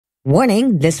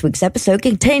Warning, this week's episode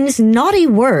contains naughty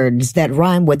words that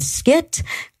rhyme with skit,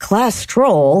 class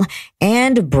troll,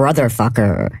 and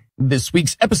brotherfucker. This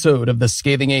week's episode of The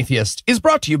Scathing Atheist is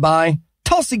brought to you by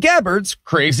Tulsi Gabbard's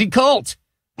Crazy Cult.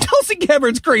 Tulsi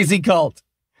Gabbard's Crazy Cult.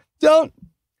 Don't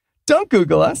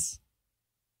Google us.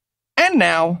 And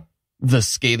now, The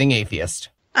Scathing Atheist.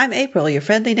 I'm April, your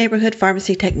friendly neighborhood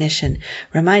pharmacy technician,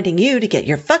 reminding you to get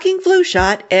your fucking flu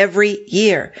shot every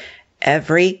year.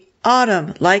 Every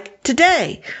autumn, like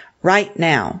today, right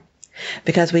now.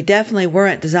 Because we definitely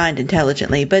weren't designed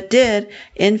intelligently, but did,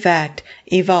 in fact,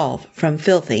 evolve from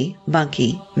filthy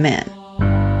monkey men.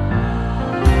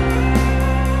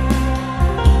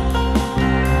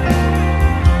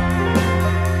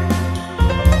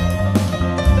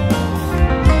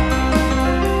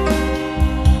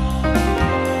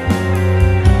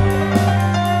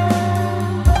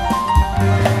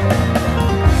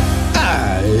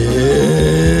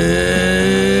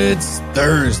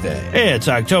 Thursday. It's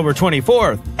October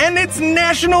 24th. And it's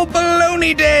National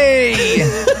Baloney Day!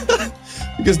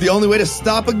 Because the only way to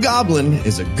stop a goblin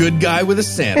is a good guy with a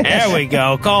sandwich. There we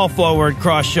go. Call forward,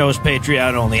 cross shows,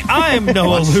 Patreon only. I'm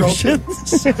Noah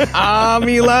Lugeons. I'm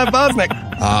Eli Bosnick.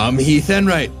 I'm Heath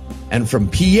Enright. And from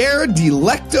Pierre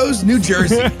Delectos, New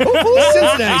Jersey,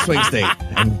 Cincinnati Swing State,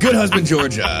 and Good Husband,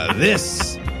 Georgia,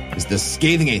 this is The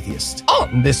Scathing Atheist.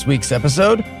 On this week's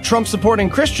episode, Trump-supporting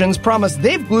Christians promise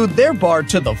they've glued their bar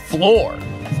to the floor.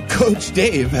 Coach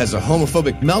Dave has a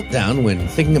homophobic meltdown when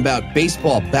thinking about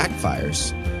baseball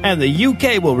backfires. And the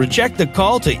UK will reject the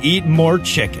call to eat more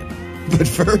chicken. But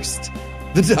first,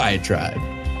 the diatribe.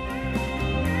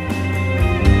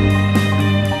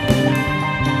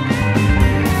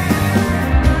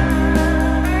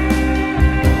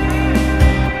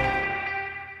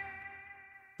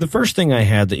 The first thing I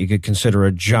had that you could consider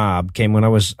a job came when I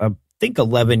was, I think,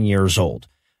 11 years old.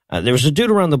 There was a dude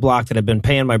around the block that had been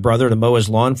paying my brother to mow his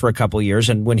lawn for a couple years,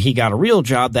 and when he got a real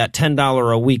job, that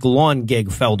 $10 a week lawn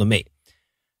gig fell to me.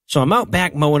 So I'm out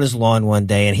back mowing his lawn one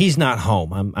day, and he's not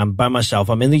home. I'm by myself.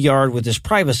 I'm in the yard with this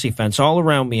privacy fence all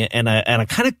around me and a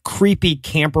kind of creepy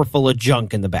camper full of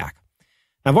junk in the back.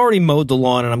 I've already mowed the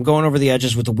lawn, and I'm going over the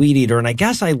edges with the weed eater, and I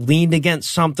guess I leaned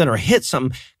against something or hit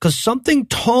something because something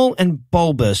tall and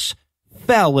bulbous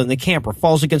fell in the camper,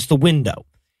 falls against the window.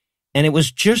 And it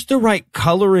was just the right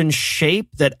color and shape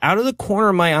that out of the corner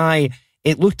of my eye,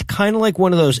 it looked kind of like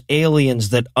one of those aliens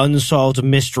that Unsolved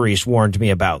Mysteries warned me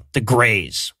about, the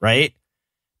Greys, right?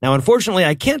 Now, unfortunately,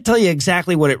 I can't tell you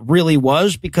exactly what it really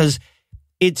was because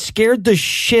it scared the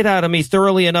shit out of me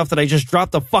thoroughly enough that I just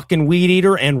dropped the fucking weed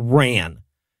eater and ran.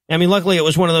 I mean, luckily it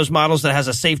was one of those models that has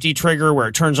a safety trigger where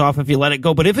it turns off if you let it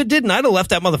go. But if it didn't, I'd have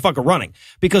left that motherfucker running.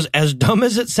 Because as dumb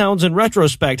as it sounds in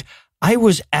retrospect, I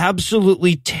was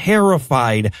absolutely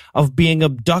terrified of being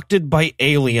abducted by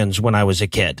aliens when I was a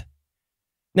kid.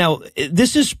 Now,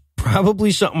 this is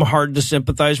probably something hard to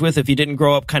sympathize with if you didn't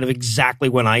grow up kind of exactly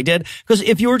when I did. Because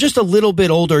if you were just a little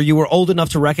bit older, you were old enough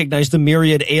to recognize the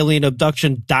myriad alien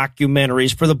abduction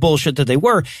documentaries for the bullshit that they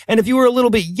were. And if you were a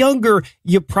little bit younger,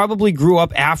 you probably grew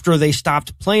up after they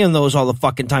stopped playing those all the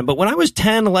fucking time. But when I was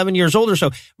 10, 11 years old or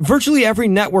so, virtually every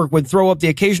network would throw up the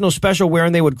occasional special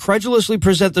wherein they would credulously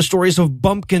present the stories of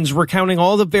bumpkins recounting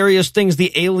all the various things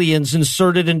the aliens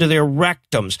inserted into their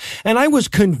rectums. And I was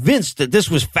convinced that this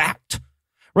was fact.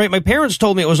 Right, my parents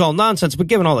told me it was all nonsense, but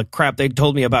given all the crap they'd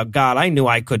told me about God, I knew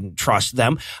I couldn't trust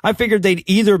them. I figured they'd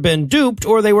either been duped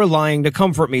or they were lying to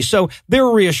comfort me. So their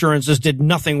reassurances did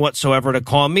nothing whatsoever to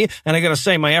calm me. And I gotta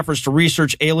say, my efforts to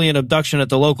research alien abduction at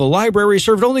the local library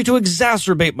served only to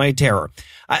exacerbate my terror.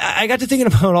 I got to thinking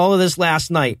about all of this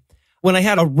last night when I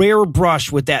had a rare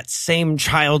brush with that same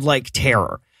childlike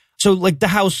terror. So like the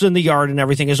house and the yard and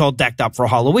everything is all decked up for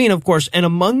Halloween, of course. And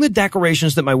among the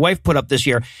decorations that my wife put up this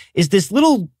year is this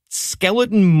little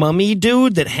skeleton mummy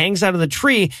dude that hangs out of the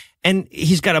tree. And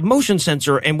he's got a motion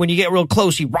sensor. And when you get real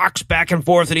close, he rocks back and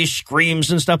forth and he screams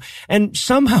and stuff. And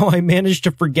somehow I managed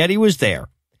to forget he was there.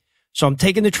 So I'm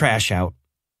taking the trash out.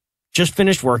 Just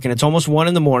finished working. It's almost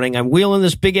 1 a.m. I'm wheeling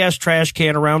this big ass trash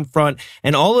can around front,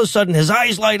 and all of a sudden his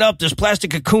eyes light up. This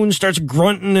plastic cocoon starts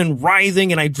grunting and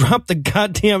writhing, and I drop the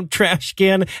goddamn trash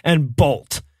can and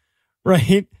bolt.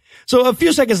 Right? So a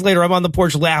few seconds later, I'm on the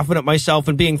porch laughing at myself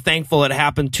and being thankful it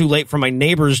happened too late for my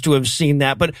neighbors to have seen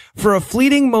that. But for a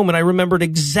fleeting moment, I remembered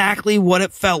exactly what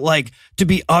it felt like to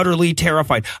be utterly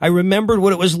terrified. I remembered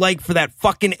what it was like for that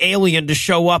fucking alien to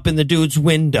show up in the dude's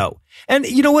window. And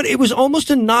you know what? It was almost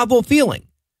a novel feeling.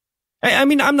 I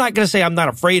mean, I'm not going to say I'm not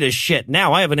afraid of shit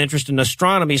now. I have an interest in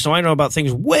astronomy, so I know about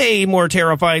things way more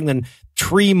terrifying than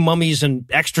tree mummies and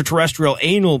extraterrestrial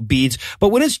anal beads. But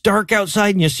when it's dark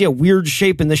outside and you see a weird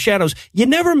shape in the shadows, you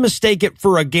never mistake it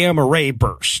for a gamma ray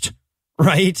burst,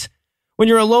 right? When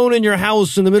you're alone in your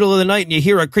house in the middle of the night and you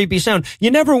hear a creepy sound,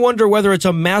 you never wonder whether it's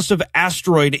a massive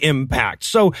asteroid impact.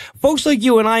 So folks like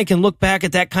you and I can look back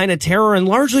at that kind of terror and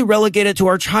largely relegate it to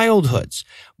our childhoods.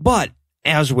 But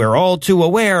as we're all too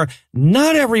aware,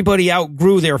 not everybody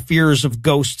outgrew their fears of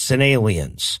ghosts and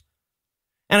aliens.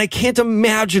 And I can't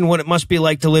imagine what it must be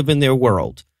like to live in their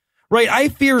world. Right? I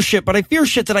fear shit, but I fear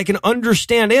shit that I can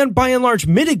understand and by and large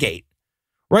mitigate.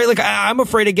 Right? Like I'm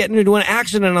afraid of getting into an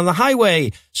accident on the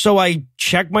highway. So I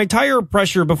check my tire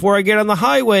pressure before I get on the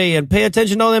highway and pay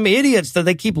attention to all them idiots that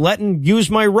they keep letting use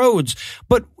my roads.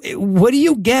 But what do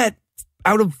you get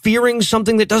out of fearing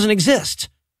something that doesn't exist?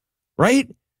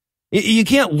 Right? You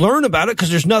can't learn about it because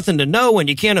there's nothing to know, and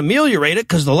you can't ameliorate it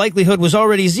because the likelihood was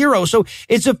already zero. So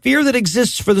it's a fear that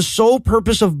exists for the sole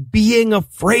purpose of being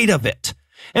afraid of it.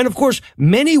 And of course,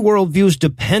 many worldviews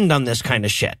depend on this kind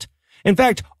of shit. In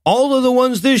fact, all of the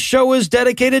ones this show is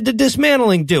dedicated to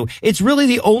dismantling do. It's really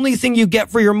the only thing you get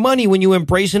for your money when you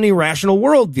embrace an irrational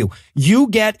worldview. You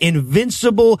get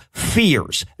invincible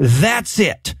fears. That's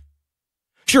it.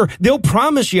 Sure, they'll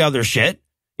promise you other shit.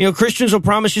 You know, Christians will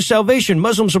promise you salvation.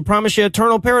 Muslims will promise you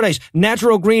eternal paradise.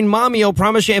 Natural Green Mommy will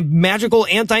promise you magical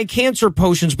anti-cancer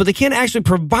potions, but they can't actually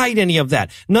provide any of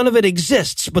that. None of it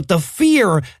exists, but the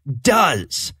fear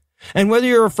does. And whether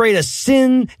you're afraid of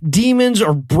sin, demons,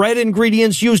 or bread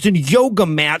ingredients used in yoga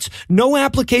mats, no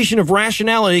application of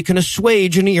rationality can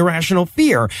assuage an irrational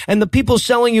fear. And the people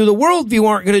selling you the worldview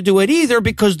aren't going to do it either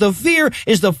because the fear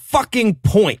is the fucking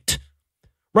point.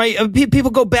 Right?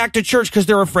 People go back to church because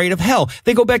they're afraid of hell.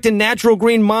 They go back to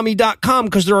naturalgreenmommy.com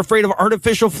because they're afraid of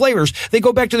artificial flavors. They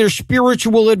go back to their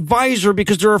spiritual advisor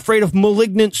because they're afraid of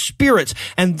malignant spirits.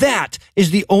 And that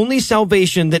is the only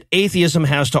salvation that atheism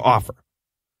has to offer.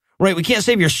 Right? We can't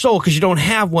save your soul because you don't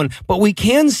have one, but we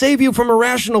can save you from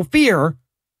irrational fear.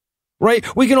 Right?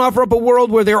 We can offer up a world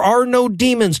where there are no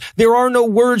demons. There are no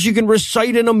words you can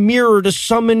recite in a mirror to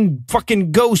summon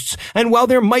fucking ghosts. And while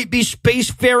there might be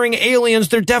spacefaring aliens,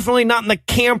 they're definitely not in the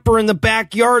camper in the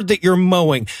backyard that you're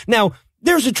mowing. Now,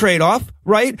 there's a trade-off,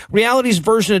 right? Reality's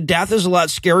version of death is a lot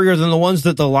scarier than the ones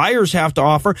that the liars have to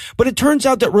offer, but it turns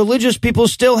out that religious people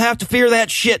still have to fear that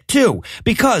shit too.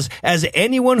 Because, as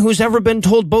anyone who's ever been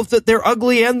told both that they're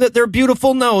ugly and that they're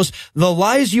beautiful knows, the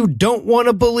lies you don't want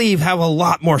to believe have a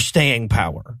lot more staying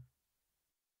power.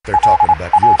 They're talking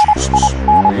about your Jesus.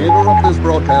 We interrupt this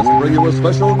broadcast and bring you a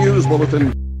special news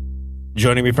bulletin.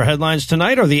 Joining me for headlines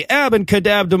tonight are the Ab and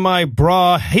Kadab to my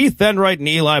bra, Heath Enright and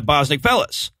Eli Bosnick.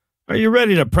 Fellas, are you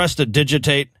ready to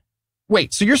prestidigitate?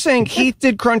 Wait, so you're saying Heath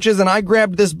did crunches and I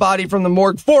grabbed this body from the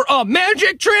morgue for a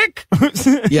magic trick?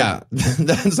 Yeah,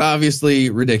 that's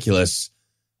obviously ridiculous.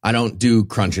 I don't do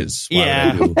crunches.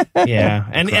 Why would I do yeah.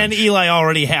 And Eli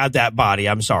already had that body.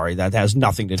 I'm sorry. That has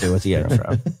nothing to do with the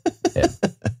intro. Yeah.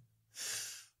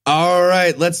 All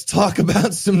right, let's talk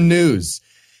about some news.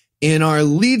 In our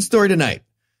lead story tonight,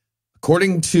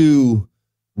 according to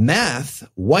math,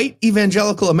 white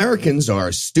evangelical Americans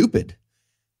are stupid.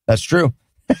 That's true.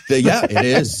 Yeah, it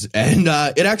is. And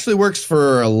it actually works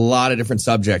for a lot of different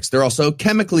subjects. They're also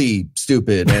chemically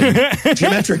stupid and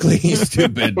geometrically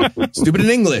stupid. Stupid in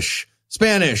English,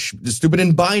 Spanish, stupid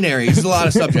in binaries, a lot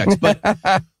of subjects.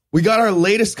 But we got our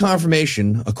latest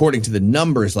confirmation, according to the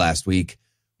numbers last week,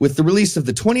 with the release of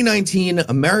the 2019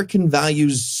 American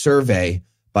Values Survey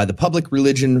by the Public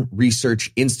Religion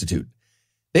Research Institute.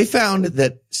 They found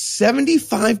that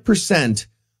 75%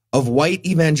 of white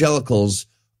evangelicals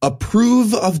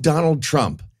approve of Donald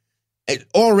Trump.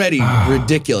 Already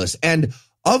ridiculous. And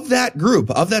of that group,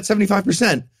 of that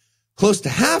 75%, close to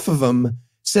half of them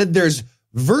said there's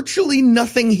virtually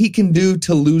nothing he can do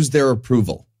to lose their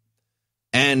approval.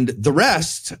 And the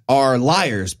rest are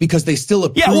liars because they still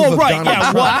approve of Donald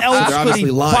Trump. What else so could he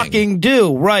fucking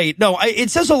do? Right. No, it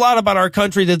says a lot about our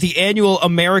country that the annual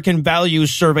American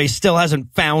Values Survey still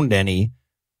hasn't found any.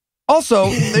 Also,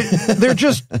 they're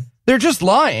just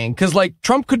lying because, like,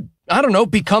 Trump could, I don't know,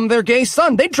 become their gay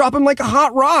son. They'd drop him like a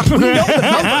hot rock. We know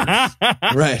the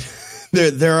numbers. Right.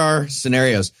 There are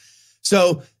scenarios.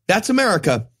 So that's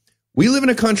America. We live in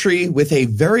a country with a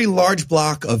very large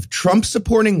block of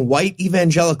Trump-supporting white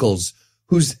evangelicals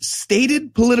whose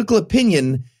stated political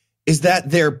opinion is that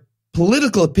their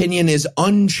political opinion is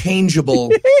unchangeable,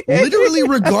 literally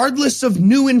regardless of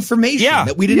new information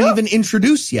that we didn't even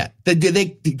introduce yet. They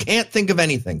can't think of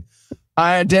anything.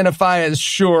 I identify as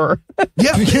sure.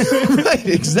 Yeah, right,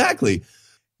 exactly.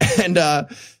 And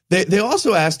they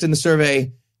also asked in the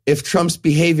survey if Trump's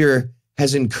behavior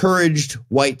has encouraged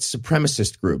white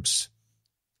supremacist groups.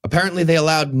 Apparently, they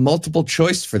allowed multiple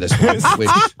choice for this one, which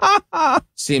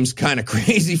seems kind of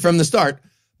crazy from the start.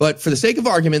 But for the sake of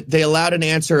argument, they allowed an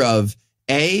answer of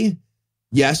A,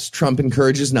 yes, Trump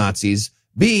encourages Nazis.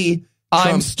 B, Trump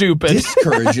I'm stupid.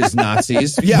 discourages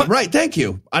Nazis. Yeah, right. Thank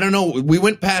you. I don't know. We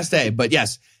went past A, but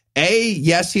yes. A,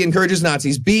 yes, he encourages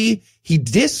Nazis. B, he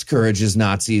discourages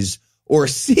Nazis. Or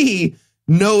C,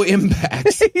 no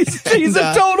impact. He's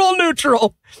a total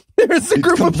neutral. There's a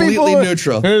group of people completely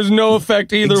neutral. There's no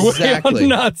effect either Exactly. way on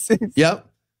Nazis. Yep.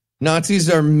 Nazis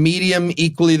are medium,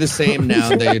 equally the same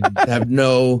now. They have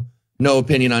no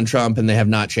opinion on Trump, and they have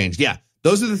not changed. Yeah,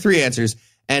 those are the three answers.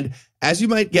 And as you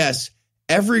might guess,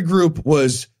 every group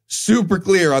was super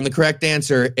clear on the correct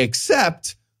answer,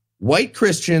 except white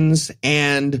Christians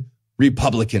and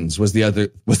Republicans was the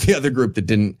other group that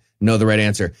didn't know the right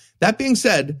answer. That being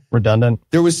said, redundant.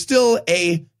 There was still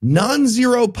a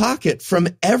non-zero pocket from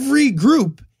every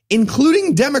group,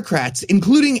 including Democrats,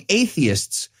 including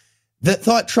atheists, that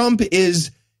thought Trump is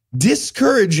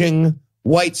discouraging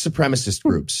white supremacist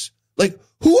groups. Like,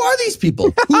 who are these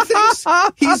people? Who thinks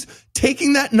he's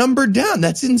taking that number down?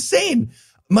 That's insane.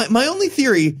 My only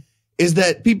theory is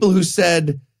that people who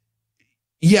said,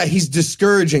 yeah, he's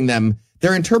discouraging them,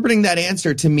 they're interpreting that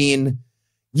answer to mean,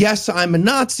 yes, I'm a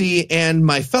Nazi, and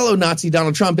my fellow Nazi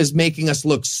Donald Trump is making us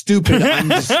look stupid. I'm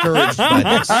discouraged by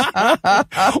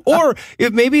this. Or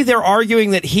maybe they're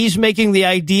arguing that he's making the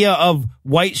idea of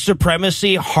white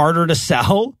supremacy harder to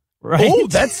sell, right? Oh,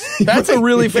 that's a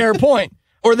really fair point.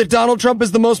 Or that Donald Trump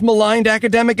is the most maligned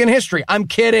academic in history. I'm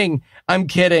kidding.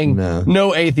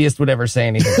 No atheist would ever say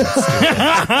anything that's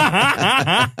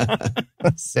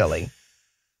stupid. Silly.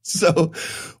 So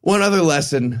one other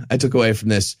lesson I took away from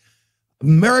this: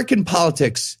 American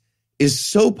politics is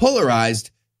so polarized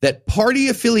that party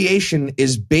affiliation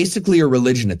is basically a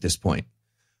religion at this point.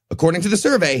 According to the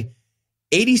survey,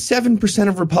 87%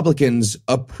 of Republicans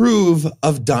approve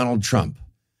of Donald Trump.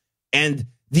 And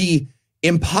the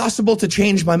impossible to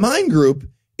change my mind group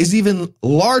is even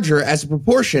larger as a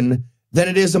proportion than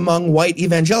it is among white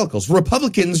evangelicals.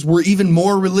 Republicans were even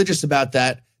more religious about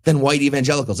that than white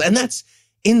evangelicals. And that's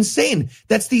insane.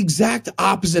 That's the exact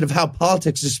opposite of how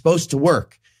politics is supposed to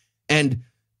work. And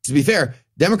to be fair,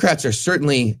 Democrats are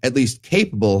certainly at least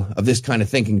capable of this kind of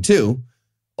thinking too,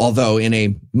 although in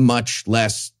a much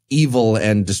less evil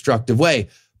and destructive way.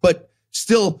 But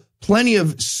still, plenty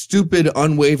of stupid,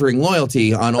 unwavering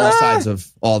loyalty on all sides of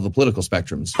all the political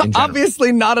spectrums. In general.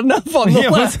 Obviously not enough on the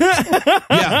left.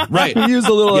 Yeah, right. We used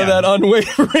a little of that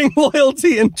unwavering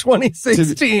loyalty in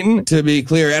 2016. To be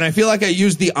clear, and I feel like I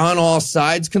used the on all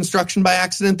sides construction by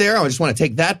accident there. I just want to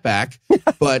take that back.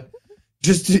 But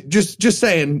just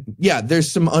saying, yeah,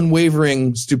 there's some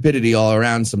unwavering stupidity all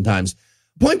around sometimes.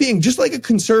 Point being, just like a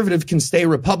conservative can stay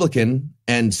Republican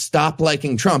and stop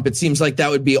liking Trump, it seems like that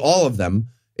would be all of them.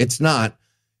 It's not.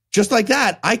 Just like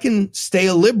that, I can stay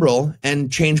a liberal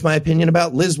and change my opinion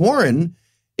about Liz Warren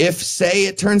if, say,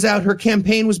 it turns out her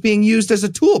campaign was being used as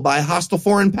a tool by a hostile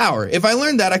foreign power. If I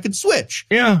learned that, I could switch.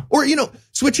 Yeah. Or,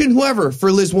 switch in whoever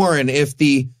for Liz Warren if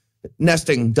the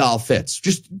nesting doll fits.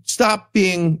 Just stop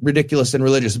being ridiculous and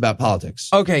religious about politics.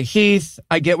 Okay, Heath,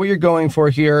 I get what you're going for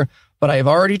here, but I have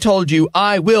already told you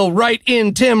I will write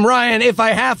in Tim Ryan if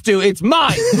I have to. It's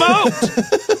my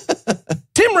vote.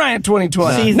 Tim Ryan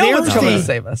 2020. See, no one's coming to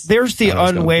save us. There's the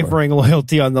unwavering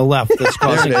loyalty on the left that's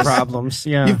causing problems.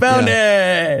 Yeah. You found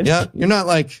it. Yeah. You're not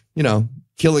like,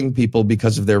 killing people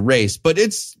because of their race, but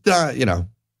it's,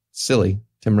 silly.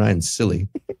 Tim Ryan's silly.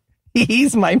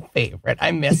 He's my favorite.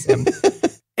 I miss him.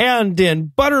 And in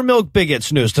Buttermilk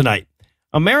Bigots news tonight,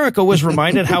 America was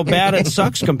reminded how bad it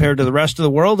sucks compared to the rest of the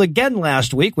world again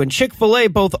last week when Chick-fil-A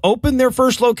both opened their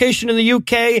first location in the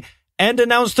UK and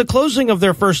announced the closing of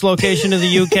their first location in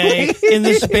the UK in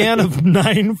the span of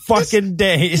 9 fucking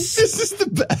days. This is the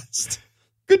best.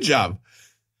 Good job.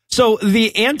 So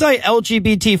the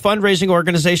anti-LGBT fundraising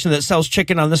organization that sells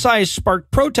chicken on the side sparked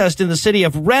protest in the city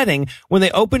of Reading when they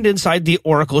opened inside the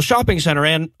Oracle Shopping Center.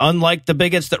 And unlike the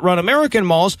bigots that run American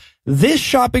malls, this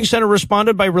shopping center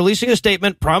responded by releasing a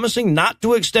statement promising not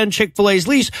to extend Chick-fil-A's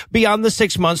lease beyond the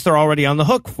 6 months they're already on the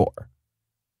hook for.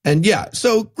 And yeah,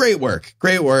 so great work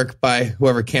by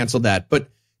whoever canceled that. But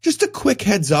just a quick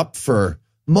heads up for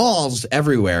malls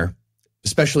everywhere,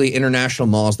 especially international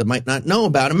malls that might not know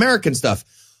about American stuff.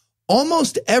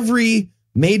 Almost every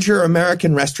major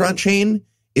American restaurant chain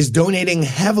is donating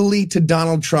heavily to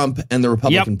Donald Trump and the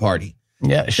Republican Party.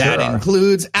 Yeah, sure. That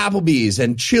includes Applebee's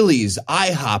and Chili's,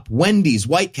 IHOP, Wendy's,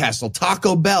 White Castle,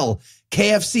 Taco Bell,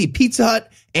 KFC, Pizza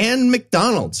Hut, and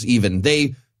McDonald's even.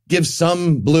 They give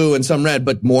some blue and some red,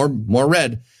 but more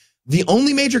red. The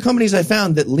only major companies I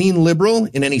found that lean liberal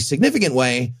in any significant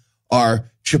way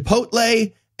are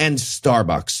Chipotle and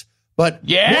Starbucks. But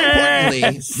more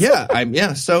importantly,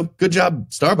 so good job,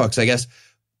 Starbucks, I guess.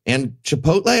 And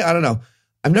Chipotle, I don't know.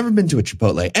 I've never been to a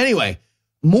Chipotle. Anyway,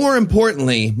 more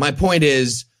importantly, my point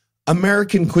is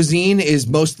American cuisine is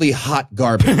mostly hot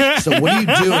garbage. So what are you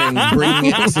doing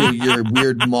bringing it to your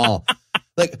weird mall?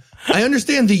 Like, I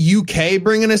understand the UK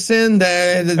bringing us in.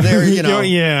 They're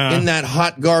in that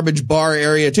hot garbage bar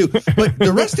area too. But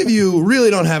the rest of you really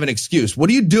don't have an excuse. What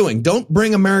are you doing? Don't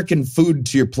bring American food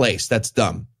to your place. That's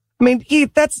dumb. I mean,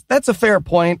 Heath, that's a fair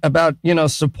point about,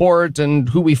 support and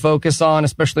who we focus on,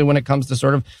 especially when it comes to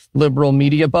sort of liberal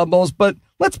media bubbles. But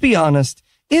let's be honest.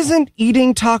 Isn't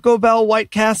eating Taco Bell, White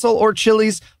Castle, or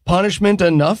Chili's punishment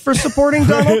enough for supporting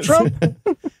Donald Trump?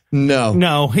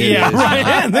 No. Yeah, right.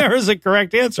 And there is a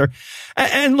correct answer.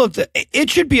 And look, it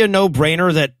should be a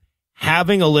no-brainer that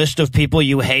having a list of people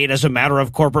you hate as a matter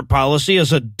of corporate policy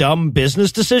is a dumb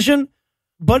business decision.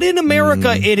 But in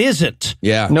America, it isn't.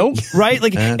 Yeah. Nope. Right?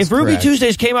 Like, if Ruby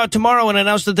Tuesdays came out tomorrow and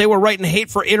announced that they were writing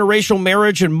hate for interracial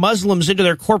marriage and Muslims into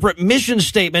their corporate mission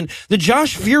statement, the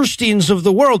Josh Feuersteins of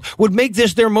the world would make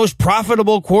this their most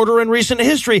profitable quarter in recent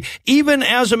history, even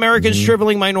as America's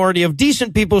shriveling minority of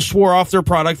decent people swore off their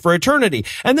product for eternity.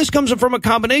 And this comes from a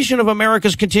combination of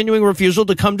America's continuing refusal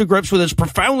to come to grips with its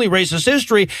profoundly racist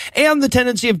history and the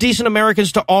tendency of decent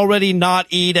Americans to already not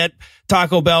eat at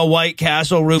Taco Bell, White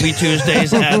Castle, Ruby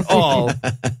Tuesdays at all.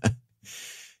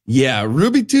 Yeah,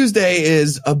 Ruby Tuesday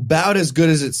is about as good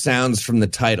as it sounds from the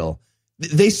title.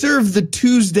 They serve the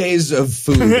Tuesdays of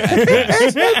food at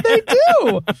best. They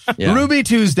do. Yeah. Ruby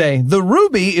Tuesday. The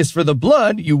ruby is for the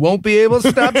blood. You won't be able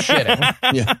to stop shitting.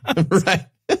 Yeah, right.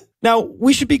 Now,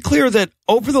 we should be clear that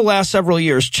over the last several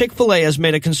years, Chick-fil-A has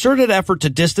made a concerted effort to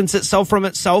distance itself from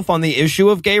itself on the issue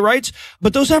of gay rights,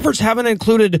 but those efforts haven't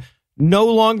included no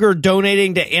longer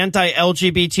donating to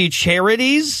anti-LGBT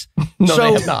charities. No,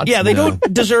 they have not. Yeah, they don't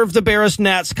deserve the barest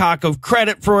gnat's cock of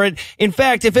credit for it. In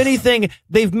fact, if anything,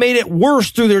 they've made it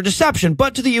worse through their deception.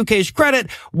 But to the UK's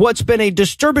credit, what's been a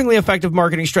disturbingly effective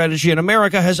marketing strategy in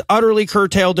America has utterly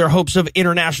curtailed their hopes of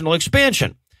international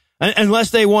expansion. Unless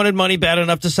they wanted money bad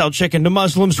enough to sell chicken to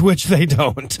Muslims, which they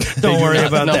don't. Don't worry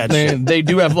about that shit. They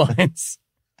do have lines.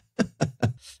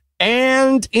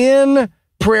 And in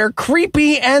prayer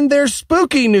creepy and their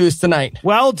spooky news tonight.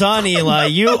 Well done, Eli.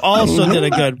 You also did a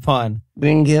good pun.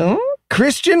 Thank you.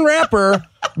 Christian rapper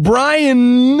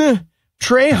Brian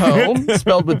Trejo,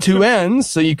 spelled with 2 N's,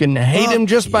 so you can hate him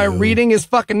just by reading his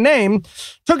fucking name,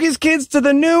 took his kids to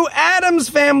the new Addams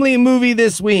Family movie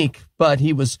this week, but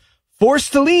he was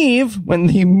forced to leave when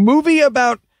the movie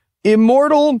about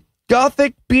immortal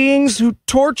gothic beings who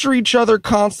torture each other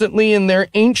constantly in their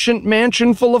ancient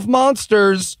mansion full of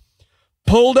monsters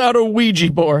pulled out a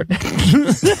Ouija board.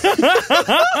 It's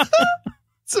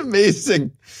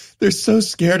amazing. They're so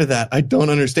scared of that. I don't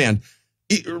understand.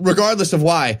 Regardless of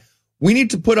why, we need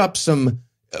to put up some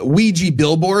Ouija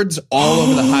billboards all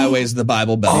over the highways of the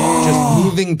Bible Belt. Just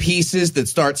moving pieces that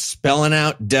start spelling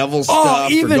out devil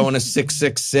stuff or going to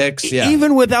 666. Yeah.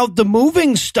 Even without the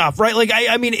moving stuff, right? Like,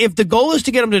 I mean, if the goal is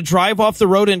to get them to drive off the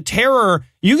road in terror,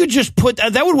 you could just put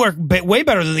that would work way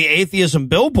better than the atheism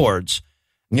billboards.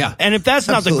 Yeah. And if that's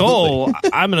not the goal,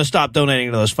 I'm going to stop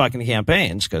donating to those fucking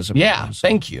campaigns.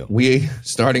 Thank you. We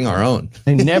starting our own.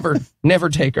 They never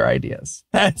take our ideas.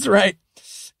 That's right.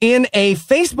 In a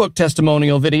Facebook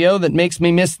testimonial video that makes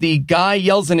me miss the guy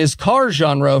yells in his car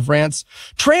genre of rants,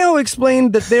 Trejo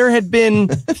explained that there had been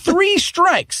 3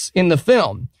 strikes in the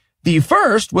film. The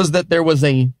first was that there was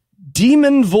a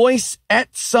demon voice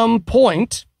at some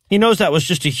point. He knows that was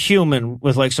just a human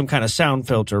with like some kind of sound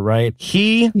filter, right?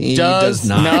 He does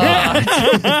not.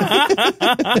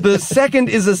 The second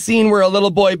is a scene where a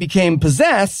little boy became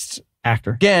possessed.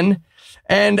 Actor. Again.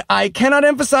 And I cannot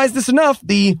emphasize this enough.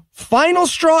 The final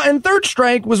straw and third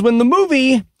strike was when the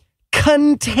movie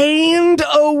contained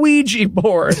a Ouija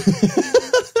board.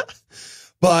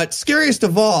 But scariest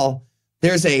of all,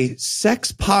 there's a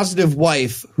sex-positive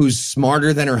wife who's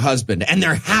smarter than her husband, and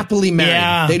they're happily married.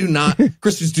 Yeah. They do not,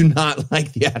 Christians do not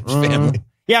like the Addams family.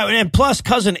 Yeah, and plus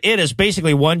Cousin It is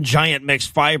basically one giant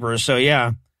mixed fiber, so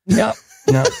yeah. Yep.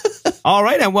 No. All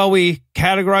right, and while we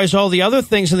categorize all the other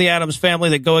things in the Addams family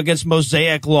that go against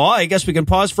Mosaic law, I guess we can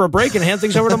pause for a break and hand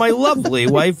things over to my lovely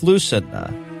wife,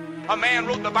 Lucinda. A man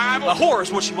wrote the Bible. A whore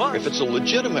is what she was. If it's a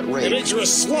legitimate rape, it makes you a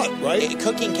slut, right?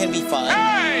 Cooking can be fun.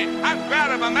 Hey, I'm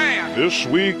proud of a man. This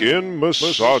week in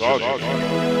misogyny.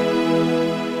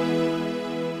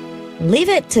 Leave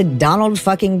it to Donald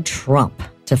fucking Trump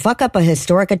to fuck up a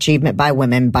historic achievement by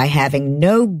women by having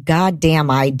no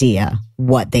goddamn idea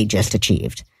what they just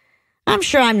achieved. I'm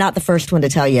sure I'm not the first one to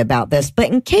tell you about this,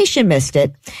 but in case you missed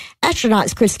it,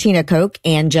 astronauts Christina Koch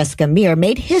and Jessica Meir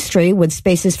made history with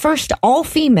space's first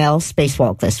all-female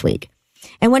spacewalk this week.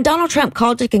 And when Donald Trump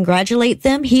called to congratulate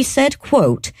them, he said,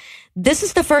 quote, "This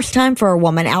is the first time for a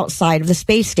woman outside of the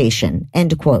space station,"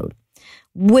 end quote,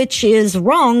 which is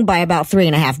wrong by about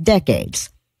 3.5 decades.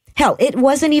 Hell, it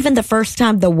wasn't even the first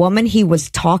time the woman he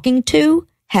was talking to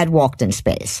had walked in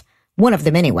space. One of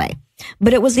them anyway.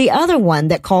 But it was the other one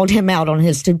that called him out on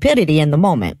his stupidity in the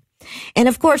moment. And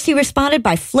of course, he responded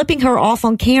by flipping her off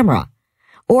on camera.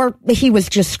 Or he was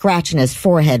just scratching his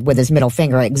forehead with his middle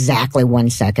finger exactly 1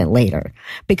 second later.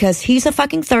 Because he's a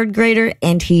fucking third grader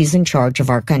and he's in charge of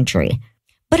our country.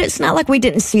 But it's not like we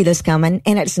didn't see this coming,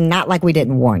 and it's not like we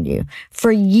didn't warn you.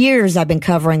 For years, I've been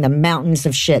covering the mountains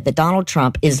of shit that Donald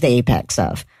Trump is the apex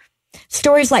of.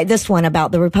 Stories like this one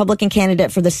about the Republican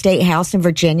candidate for the state house in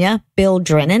Virginia, Bill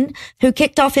Drennan, who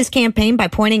kicked off his campaign by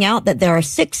pointing out that there are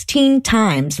 16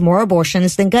 times more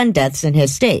abortions than gun deaths in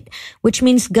his state, which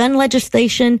means gun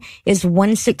legislation is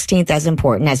 1/16 as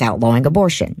important as outlawing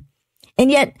abortion.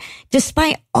 And yet,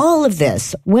 despite all of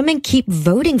this, women keep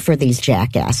voting for these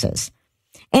jackasses.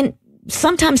 And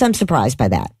sometimes I'm surprised by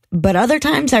that. But other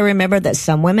times I remember that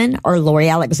some women are Lori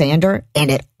Alexander and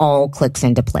it all clicks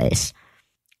into place.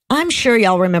 I'm sure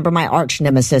y'all remember my arch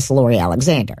nemesis, Lori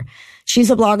Alexander.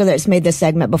 She's a blogger that's made this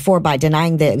segment before by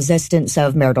denying the existence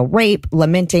of marital rape,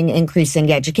 lamenting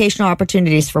increasing educational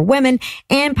opportunities for women,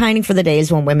 and pining for the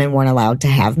days when women weren't allowed to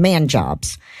have man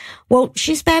jobs. Well,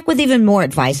 she's back with even more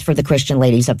advice for the Christian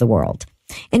ladies of the world.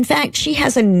 In fact, she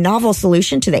has a novel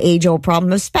solution to the age-old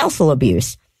problem of spousal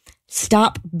abuse.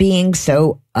 Stop being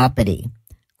so uppity.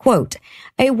 Quote,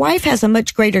 "A wife has a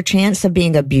much greater chance of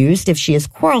being abused if she is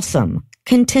quarrelsome,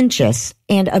 contentious,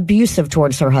 and abusive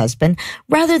towards her husband,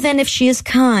 rather than if she is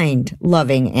kind,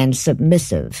 loving, and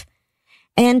submissive."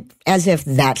 And as if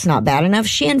that's not bad enough,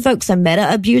 she invokes a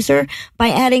meta-abuser by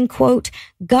adding, quote,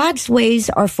 "God's ways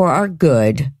are for our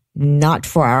good, not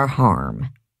for our harm,"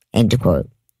 end quote.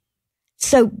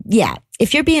 So, yeah,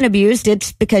 if you're being abused,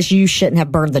 it's because you shouldn't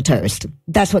have burned the toast.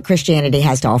 That's what Christianity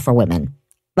has to offer women,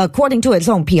 according to its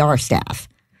own PR staff.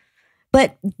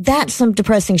 But that's some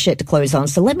depressing shit to close on,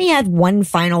 so let me add one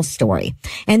final story.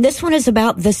 And this one is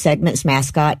about the segment's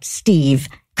mascot, Steve,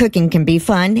 Cooking Can Be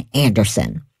Fun,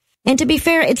 Anderson. And to be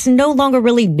fair, it's no longer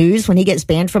really news when he gets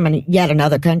banned from yet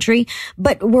another country,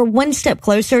 but we're one step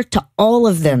closer to all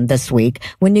of them this week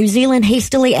when New Zealand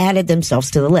hastily added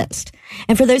themselves to the list.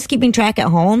 And for those keeping track at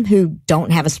home who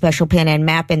don't have a special pen and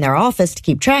map in their office to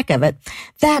keep track of it,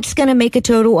 that's going to make a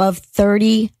total of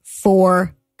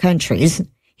 34 countries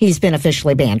he's been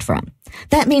officially banned from.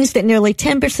 That means that nearly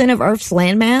 10% of Earth's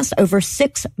landmass, over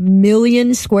 6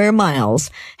 million square miles,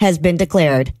 has been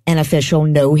declared an official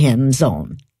no-him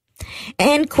zone.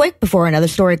 And quick, before another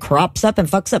story crops up and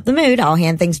fucks up the mood, I'll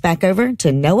hand things back over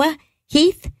to Noah,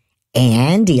 Heath,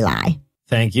 and Eli.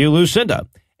 Thank you, Lucinda.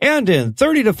 And in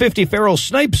 30 to 50 feral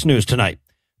snipes news tonight,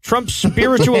 Trump's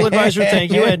spiritual advisor,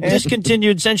 thank you, and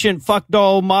discontinued sentient fuck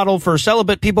doll model for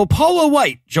celibate people, Paula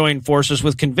White, joined forces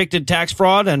with convicted tax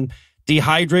fraud and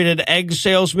dehydrated egg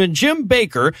salesman Jim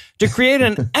Baker to create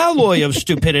an alloy of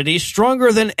stupidity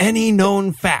stronger than any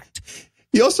known fact.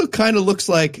 He also kind of looks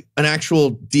like an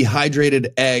actual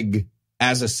dehydrated egg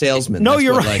as a salesman. No, That's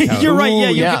you're what, right. like, how, You're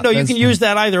right. Yeah, you can use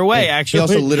that either way, actually. He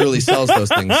also literally sells those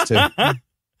things, too.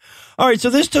 All right, so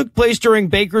this took place during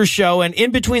Baker's show, and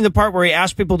in between the part where he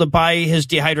asked people to buy his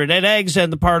dehydrated eggs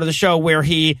and the part of the show where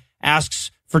he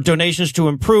asks for donations to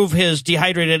improve his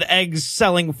dehydrated eggs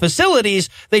selling facilities,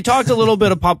 they talked a little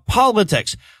bit about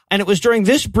politics. And it was during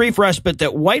this brief respite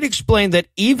that White explained that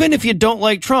even if you don't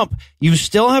like Trump, you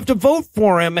still have to vote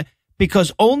for him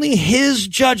because only his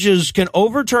judges can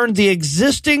overturn the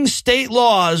existing state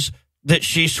laws that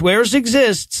she swears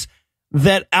exists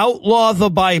that outlaw the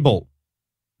Bible.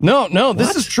 No,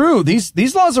 this is true.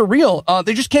 These laws are real.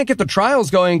 They just can't get the trials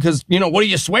going because, what do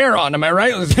you swear on? Am I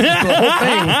right? It's the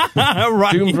whole thing.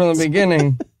 Right. Doomed from the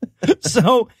beginning.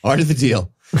 So, Part of the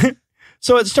deal.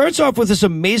 So it starts off with this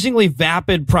amazingly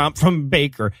vapid prompt from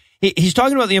Baker. He's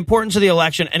talking about the importance of the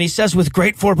election, and he says with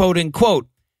great foreboding, quote,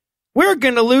 "We're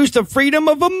going to lose the freedom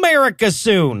of America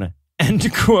soon,"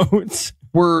 end quote.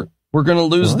 We're going to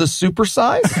lose the super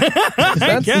size?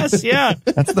 I guess, yeah.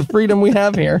 That's the freedom we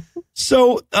have here.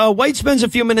 So White spends a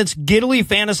few minutes giddily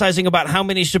fantasizing about how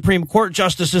many Supreme Court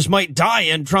justices might die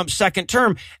in Trump's second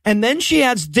term, and then she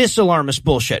adds this alarmist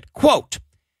bullshit. Quote,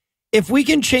 "If we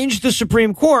can change the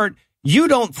Supreme Court, You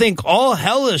don't think all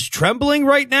hell is trembling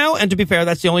right now? And to be fair,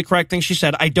 that's the only correct thing she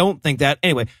said. I don't think that.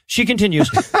 Anyway, she continues.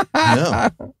 No.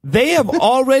 They have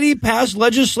already passed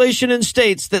legislation in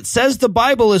states that says the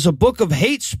Bible is a book of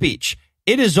hate speech.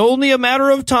 It is only a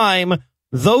matter of time.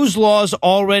 Those laws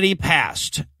already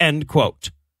passed. End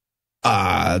quote.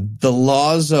 The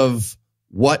laws of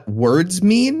what words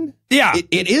mean? Yeah.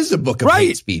 It is a book of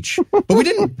hate speech. But we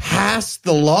didn't pass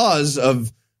the laws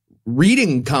of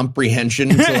reading comprehension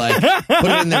to put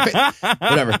it in their face.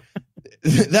 Whatever.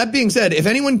 That being said, if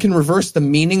anyone can reverse the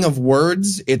meaning of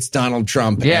words, it's Donald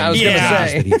Trump. Yeah, I was going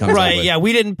to say. Right, yeah,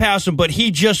 we didn't pass them, but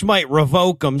he just might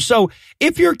revoke them. So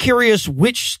if you're curious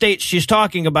which state she's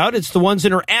talking about, it's the ones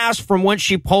in her ass from whence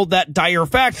she pulled that dire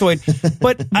factoid.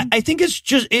 But I think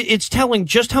it's telling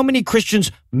just how many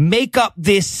Christians make up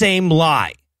this same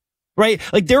lie. Right?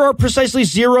 Like there are precisely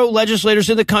 0 legislators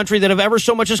in the country that have ever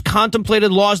so much as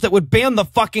contemplated laws that would ban the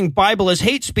fucking Bible as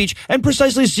hate speech, and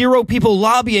precisely 0 people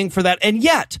lobbying for that. And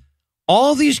yet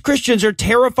all these Christians are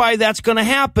terrified that's going to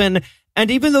happen. And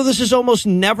even though this is almost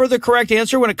never the correct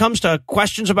answer when it comes to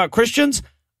questions about Christians,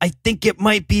 I think it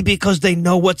might be because they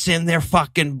know what's in their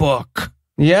fucking book.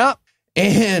 Yeah.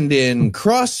 And in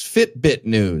CrossFit Bit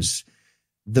news,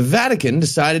 the Vatican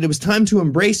decided it was time to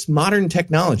embrace modern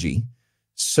technology.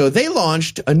 So they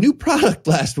launched a new product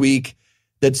last week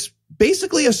that's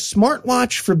basically a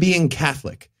smartwatch for being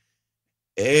Catholic,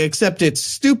 except it's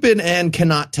stupid and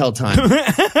cannot tell time.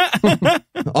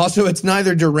 Also, it's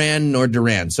neither Duran nor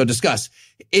Duran. So discuss.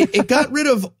 It got rid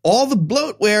of all the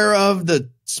bloatware of the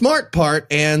smart part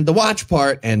and the watch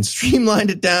part and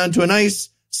streamlined it down to a nice,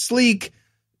 sleek,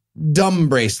 dumb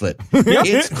bracelet.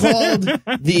 It's called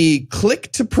the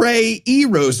Click to Pray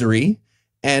e-Rosary.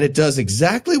 And it does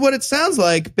exactly what it sounds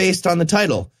like based on the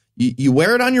title. You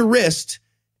wear it on your wrist,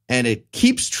 and it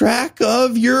keeps track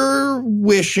of your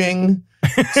wishing.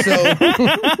 So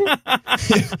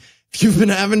if you've been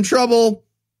having trouble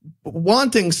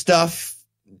wanting stuff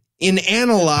in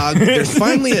analog, there's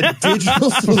finally a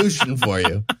digital solution for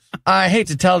you. I hate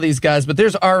to tell these guys, but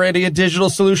there's already a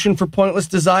digital solution for pointless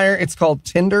desire. It's called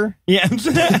Tinder. Yeah.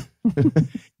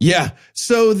 Yeah.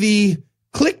 So the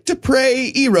Click to Pray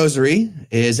e-Rosary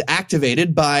is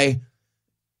activated by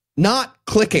not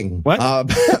clicking. What?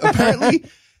 Apparently,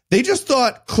 they just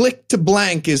thought click to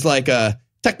blank is like a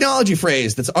technology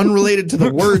phrase that's unrelated to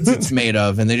the words it's made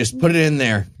of, and they just put it in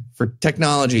there for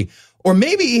technology. Or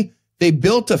maybe they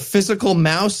built a physical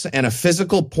mouse and a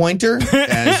physical pointer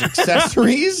as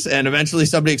accessories, and eventually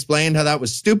somebody explained how that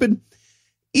was stupid.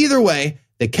 Either way,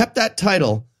 they kept that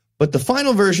title. But the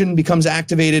final version becomes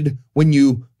activated when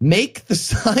you make the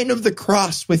sign of the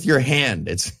cross with your hand.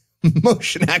 It's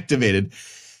motion activated.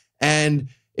 And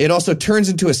it also turns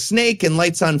into a snake and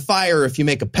lights on fire if you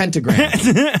make a pentagram.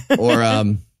 Or,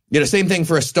 same thing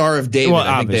for a Star of David. Well,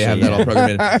 I think they have that all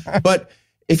programmed in. But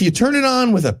if you turn it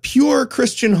on with a pure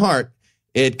Christian heart,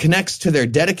 it connects to their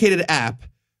dedicated app,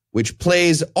 which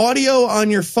plays audio on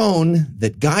your phone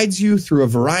that guides you through a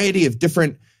variety of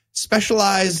different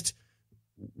specialized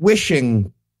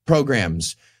wishing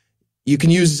programs. You can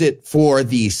use it for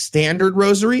the standard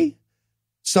rosary,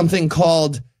 something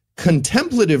called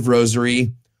contemplative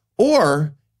rosary,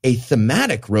 or a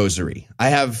thematic rosary. I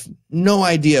have no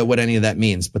idea what any of that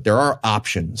means, but there are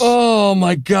options. Oh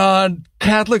my God.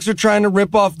 Catholics are trying to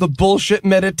rip off the bullshit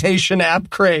meditation app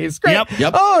craze. Great.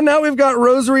 Yep. Oh, now we've got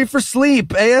Rosary for Sleep,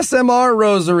 ASMR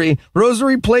Rosary,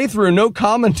 Rosary Playthrough, no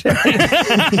commentary.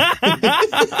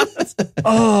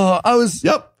 I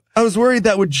was worried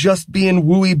that would just be in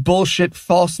wooey bullshit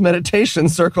false meditation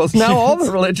circles. Now all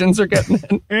the religions are getting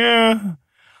in. Yeah.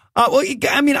 Well,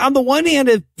 I mean, on the one hand,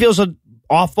 it feels an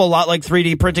awful lot like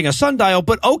 3D printing a sundial,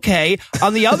 but okay.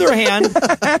 On the other hand,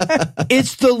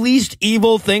 it's the least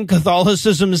evil thing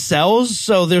Catholicism sells,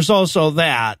 so there's also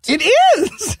that. It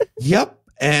is! Yep.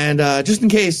 And just in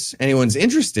case anyone's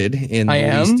interested in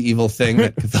the least evil thing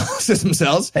that Catholicism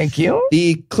sells, thank you.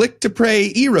 The Click to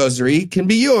Pray e-Rosary can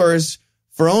be yours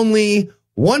for only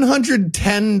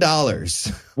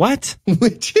 $110. What?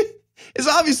 Which is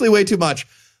obviously way too much,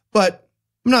 but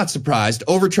I'm not surprised.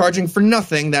 Overcharging for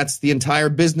nothing, that's the entire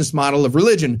business model of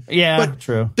religion. Yeah, but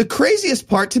true. The craziest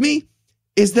part to me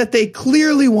is that they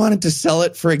clearly wanted to sell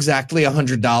it for exactly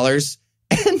 $100,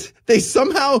 and they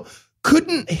somehow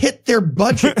couldn't hit their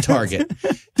budget target.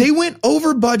 They went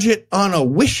over budget on a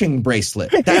wishing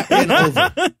bracelet. That went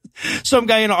over. Some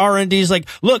guy in R&D is like,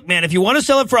 look, man, if you want to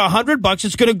sell it for $100,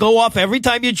 it's going to go off every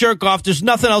time you jerk off. There's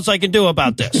nothing else I can do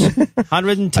about this.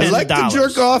 $110. I like to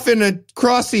jerk off in a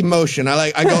crossy motion.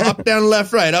 I go up, down,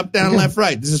 left, right, up, down, left,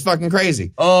 right. This is fucking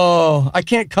crazy. Oh, I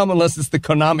can't come unless it's the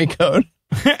Konami code.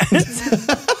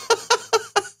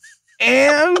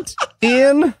 And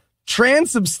in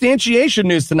transubstantiation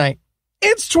news tonight,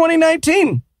 it's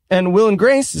 2019, and Will and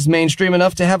Grace is mainstream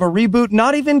enough to have a reboot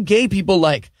not even gay people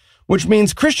like, which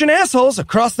means Christian assholes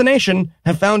across the nation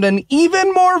have found an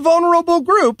even more vulnerable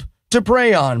group to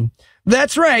prey on.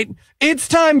 That's right. It's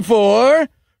time for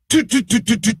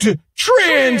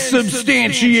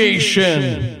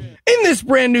transubstantiation. In this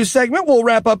brand new segment, we'll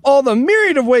wrap up all the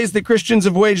myriad of ways that Christians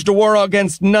have waged a war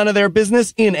against none of their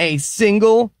business in a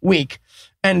single week.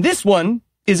 And this one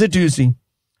is a doozy.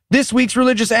 This week's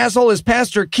religious asshole is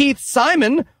Pastor Keith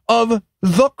Simon of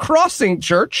The Crossing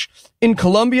Church in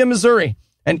Columbia, Missouri,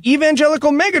 an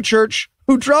evangelical megachurch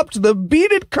who dropped the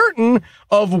beaded curtain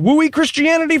of wooey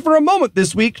Christianity for a moment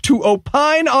this week to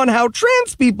opine on how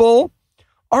trans people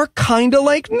are kind of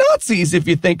like Nazis, if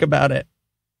you think about it.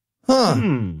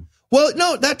 Well,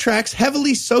 no, that tracks.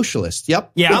 Heavily socialist.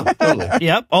 Yep. Yeah. Totally.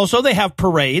 Yep. Also, they have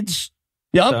parades.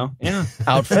 Yep. So, yeah.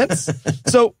 Outfits.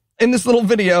 So in this little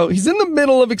video, he's in the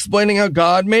middle of explaining how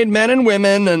God made men and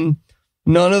women and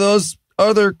none of those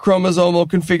other chromosomal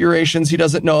configurations he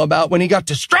doesn't know about when he got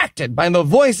distracted by the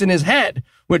voice in his head,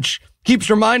 which keeps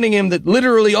reminding him that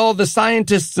literally all the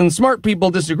scientists and smart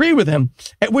people disagree with him.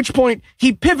 At which point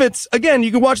he pivots, again,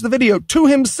 you can watch the video, to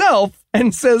himself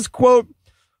and says, quote,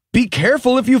 "Be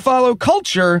careful if you follow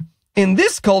culture. In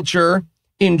this culture,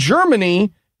 in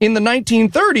Germany, in the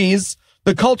 1930s,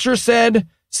 the culture said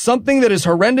something that is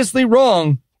horrendously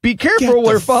wrong. Be careful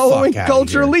where following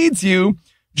culture leads you.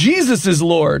 Jesus is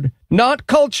Lord, not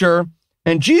culture.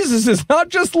 And Jesus is not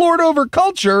just Lord over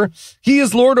culture. He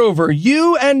is Lord over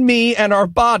you and me and our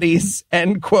bodies,"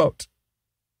 end quote.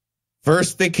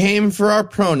 First, they came for our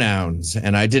pronouns,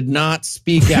 and I did not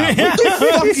speak out. What the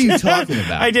fuck are you talking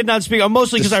about? I did not speak,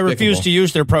 mostly because I refused to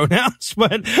use their pronouns,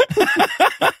 but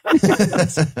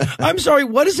I'm sorry,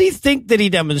 what does he think that he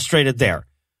demonstrated there?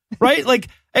 Right? Like,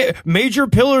 major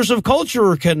pillars of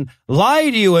culture can lie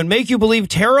to you and make you believe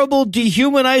terrible,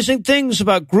 dehumanizing things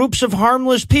about groups of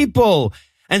harmless people.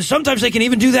 And sometimes they can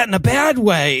even do that in a bad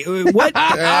way. What?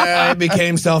 I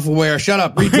became self-aware. Shut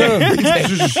up.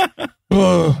 Retake.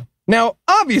 Now,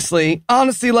 obviously,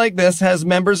 honesty like this has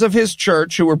members of his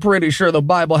church who were pretty sure the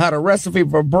Bible had a recipe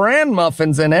for bran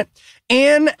muffins in it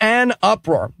in an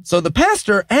uproar. So the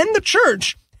pastor and the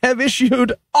church have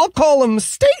issued, I'll call them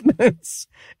statements,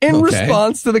 in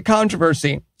response to the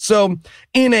controversy. So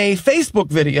in a Facebook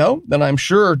video that I'm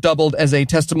sure doubled as a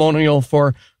testimonial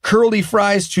for curly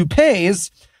fries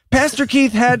toupees, Pastor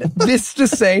Keith had this to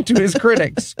say to his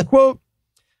critics, quote,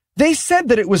 "They said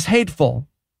that it was hateful.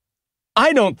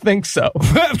 I don't think so."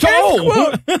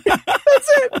 Oh, that's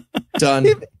it. Done.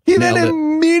 He then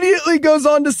immediately goes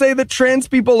on to say that trans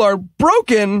people are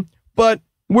broken, but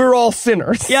we're all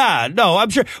sinners. Yeah, no, I'm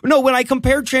sure. No, when I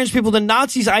compared trans people to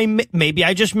Nazis, maybe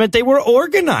I just meant they were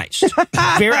organized.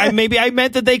 Maybe I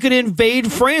meant that they could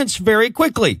invade France very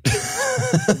quickly.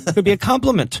 Could be a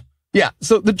compliment. Yeah.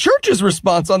 So the church's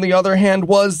response, on the other hand,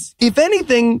 was, if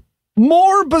anything,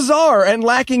 more bizarre and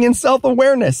lacking in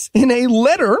self-awareness. In a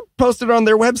letter posted on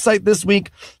their website this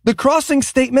week, the Crossing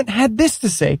statement had this to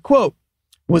say, quote,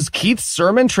 "Was Keith's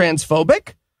sermon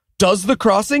transphobic? Does the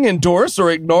Crossing endorse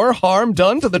or ignore harm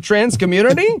done to the trans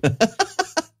community?"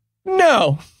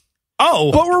 No.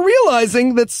 Oh. But we're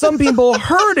realizing that some people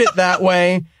heard it that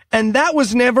way, and that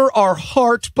was never our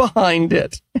heart behind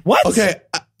it. What? Okay.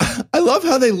 I love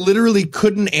how they literally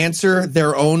couldn't answer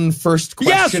their own first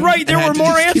question. Yes, right. There were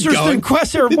more answers than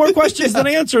questions. There were more questions than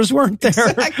answers, weren't there?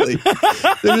 Exactly.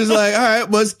 They're just like, all right,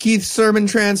 was Keith's sermon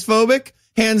transphobic?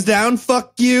 Hands down.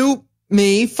 Fuck you,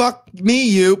 me. Fuck me,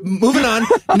 you. Moving on.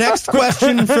 Next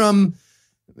question from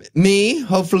me.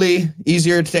 Hopefully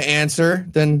easier to answer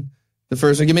than the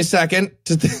first one. Give me a second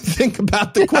to think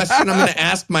about the question I'm going to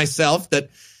ask myself that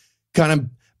kind of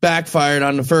backfired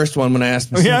on the first one when I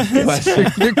asked myself the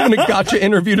question. They're going to gotcha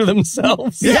interview to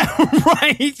themselves. Yeah,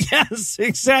 right. Yes,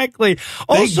 exactly.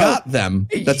 Also, they got them.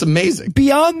 That's amazing.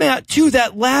 Beyond that, too,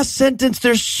 that last sentence,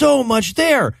 there's so much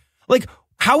there. Like,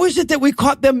 how is it that we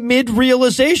caught them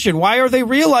mid-realization? Why are they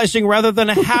realizing rather than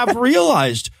have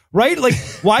realized? Right? Like,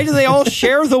 why do they all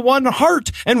share the one heart?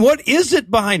 And what is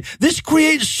it behind? This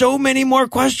creates so many more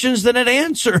questions than it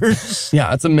answers.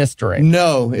 Yeah, it's a mystery.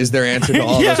 No is their answer to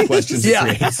all those questions.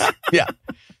 Yeah.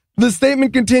 The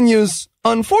statement continues,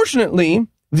 "Unfortunately,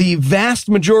 the vast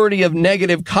majority of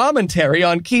negative commentary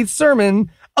on Keith's sermon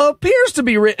appears to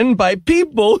be written by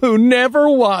people who never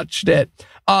watched it."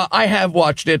 I have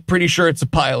watched it. Pretty sure it's a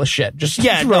pile of shit. Just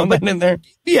throw that in there.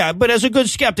 Yeah, but as a good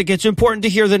skeptic, it's important to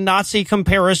hear the Nazi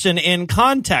comparison in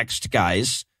context,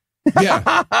 guys.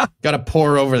 Yeah. Got to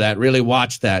pour over that. Really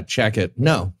watch that. Check it.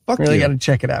 No. Fuck really you. got to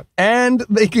check it out. And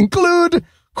they conclude,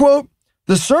 quote,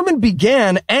 The sermon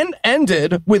began and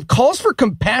ended with calls for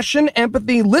compassion,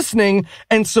 empathy, listening,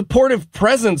 and supportive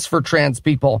presence for trans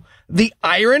people. The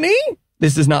irony?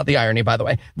 This is not the irony, by the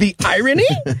way. The irony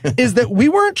is that we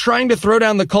weren't trying to throw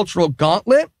down the cultural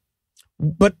gauntlet,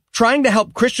 but trying to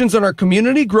help Christians in our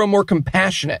community grow more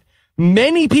compassionate.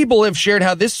 Many people have shared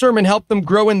how this sermon helped them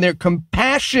grow in their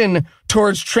compassion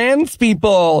towards trans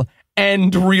people.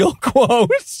 End real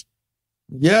quote.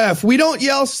 Yeah, if we don't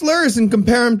yell slurs and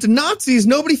compare them to Nazis,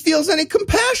 nobody feels any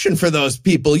compassion for those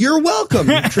people. You're welcome,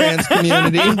 trans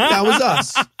community. That was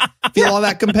us. Feel all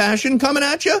that compassion coming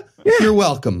at you? Yeah. You're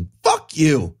welcome. Fuck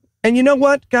you. And you know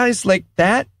what, guys? Like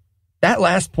that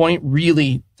last point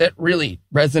really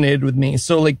resonated with me.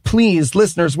 So like, please,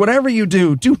 listeners, whatever you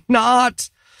do not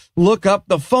look up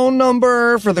the phone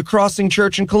number for the Crossing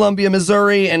Church in Columbia,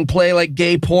 Missouri, and play like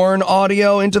gay porn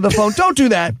audio into the phone. Don't do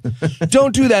that.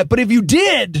 Don't do that. But if you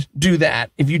did do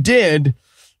that,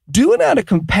 do it out of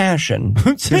compassion.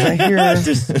 I hear...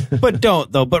 But don't,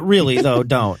 though. But really, though,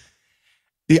 don't.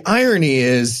 The irony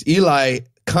is Eli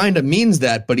kind of means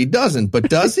that, but he doesn't. But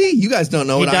does he? You guys don't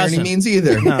know what irony means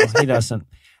either. No, he doesn't.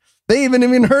 They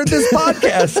even heard this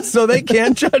podcast, so they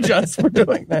can't judge us for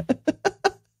doing that.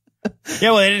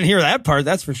 Yeah, well, they didn't hear that part,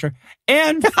 that's for sure.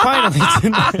 And finally,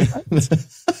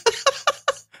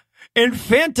 in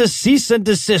fantasy and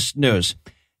desist news,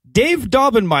 Dave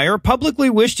Daubenmire publicly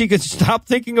wished he could stop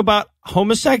thinking about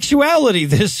homosexuality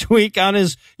this week on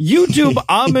his YouTube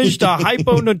homage to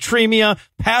hyponatremia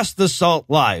Pass the Salt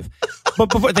Live. But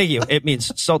before, thank you. It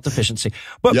means salt deficiency.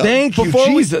 But thank you,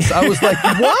 Jesus. I was like,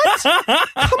 what?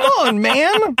 Come on,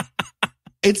 man.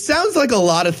 It sounds like a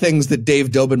lot of things that Dave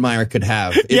Daubenmire could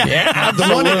have. The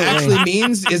one it actually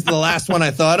means is the last one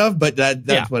I thought of, but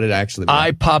that's what it actually means.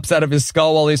 Eye pops out of his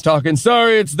skull while he's talking.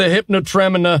 Sorry, it's the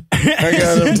hypnotremina. I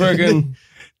got a friggin'...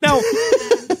 Now,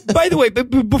 by the way,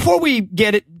 before we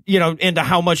get it, into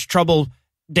how much trouble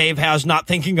Dave has not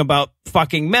thinking about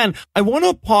fucking men, I want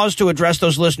to pause to address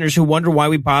those listeners who wonder why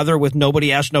we bother with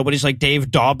Nobody Ask Nobodies like Dave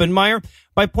Daubenmire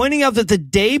by pointing out that the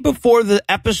day before the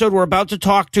episode we're about to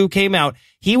talk to came out,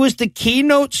 he was the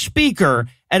keynote speaker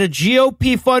at a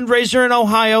GOP fundraiser in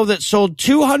Ohio that sold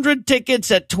 200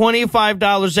 tickets at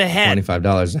 $25 a head.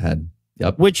 $25 a head.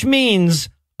 Yep. Which means,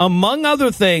 among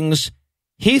other things,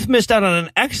 Heath missed out on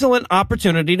an excellent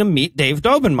opportunity to meet Dave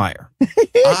Daubenmire.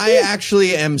 I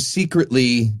actually am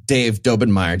secretly Dave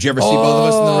Daubenmire. Did you ever see both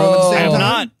of us in the room at the same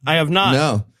time? I have not.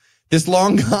 No. This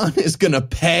long con is going to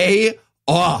pay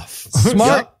off.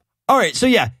 Smart. Yep. All right. So,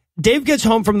 yeah. Dave gets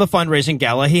home from the fundraising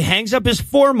gala. He hangs up his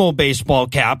formal baseball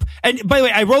cap. And by the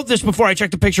way, I wrote this before I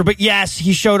checked the picture, but yes,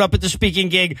 he showed up at the speaking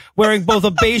gig wearing both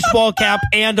a baseball cap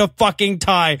and a fucking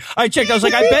tie. I checked. I was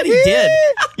like, I bet he did.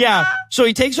 Yeah. So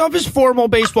he takes off his formal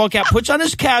baseball cap, puts on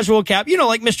his casual cap,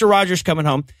 like Mr. Rogers coming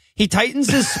home. He tightens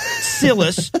his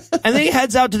sillis, and then he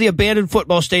heads out to the abandoned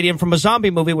football stadium from a zombie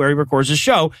movie where he records his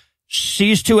show.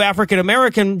 Sees two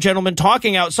African-American gentlemen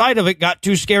talking outside of it, got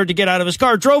too scared to get out of his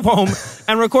car, drove home,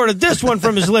 and recorded this one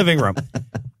from his living room.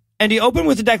 And he opened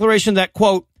with the declaration that,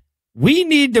 quote, "We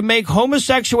need to make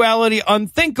homosexuality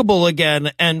unthinkable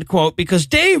again," end quote, because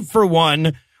Dave, for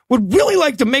one, would really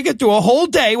like to make it through a whole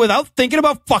day without thinking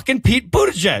about fucking Pete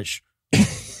Buttigieg.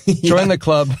 Join the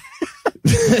club.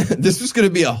 This was going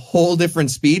to be a whole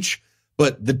different speech.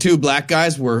 But the two black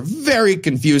guys were very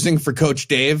confusing for Coach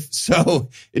Dave, so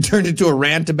it turned into a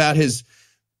rant about his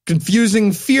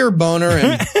confusing fear boner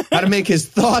and how to make his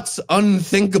thoughts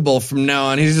unthinkable from now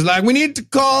on. He's just like, we need to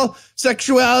call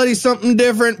sexuality something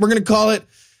different. We're going to call it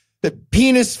the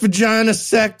penis, vagina,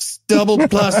 sex, double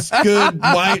plus good,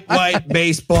 white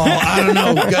baseball. I don't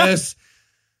know, guys.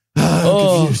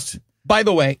 Confused. By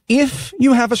the way, if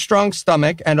you have a strong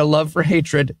stomach and a love for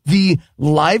hatred, the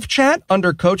live chat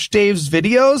under Coach Dave's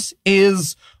videos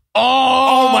is,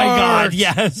 oh my God,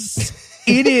 yes.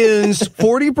 It is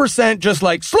 40% just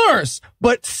like slurs,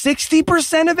 but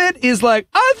 60% of it is like,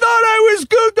 I thought I was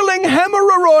Googling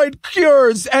hemorrhoid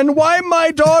cures and why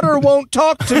my daughter won't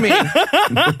talk to me.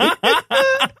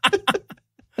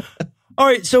 All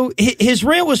right, so his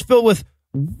rant was filled with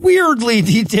weirdly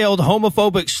detailed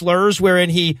homophobic slurs wherein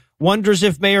he wonders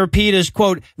if Mayor Pete is,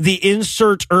 quote, the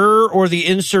insert-er or the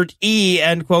insert-e,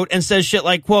 end quote, and says shit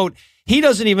like, quote, he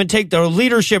doesn't even take the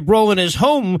leadership role in his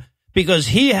home because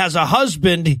he has a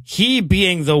husband, he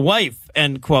being the wife,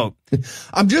 end quote.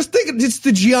 I'm just thinking it's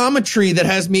the geometry that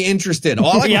has me interested.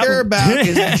 All I care about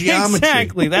is the geometry.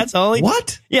 Exactly, that's all.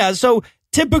 What? Yeah, so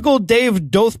typical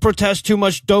Dave doth protest too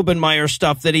much Daubenmire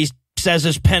stuff that he says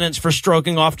is penance for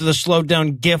stroking off to the slowed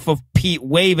down gif of Pete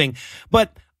waving.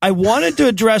 But I wanted to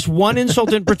address one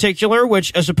insult in particular,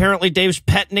 which is apparently Dave's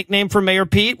pet nickname for Mayor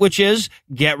Pete, which is,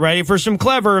 get ready for some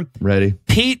clever. Ready.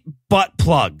 Pete Butt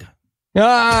Plug.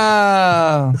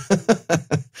 Ah.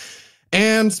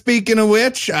 And speaking of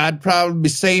which, I'd probably be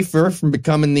safer from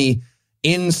becoming the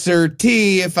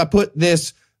insertee if I put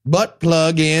this butt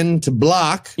plug in to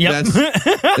block. Yep.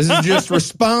 This is just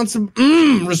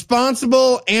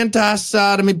responsible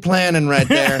anti-sodomy planning right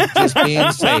there. Just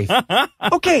being safe.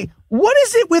 Okay, what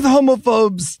is it with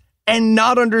homophobes and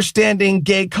not understanding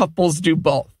gay couples do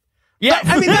both? Yeah.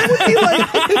 I mean, that would be like,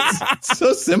 It's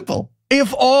so simple.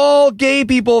 if all gay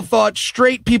people thought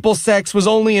straight people sex was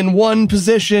only in one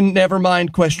position, never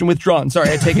mind, question withdrawn. Sorry,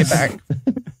 I take it back.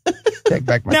 Take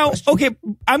back my Now, question. okay,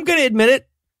 I'm going to admit it.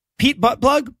 Pete Butt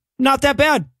Plug, not that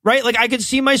bad, right? Like, I could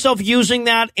see myself using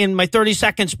that in my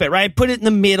 30-second spit, right? I put it in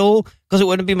the middle because it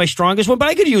wouldn't be my strongest one, but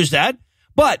I could use that.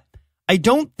 But I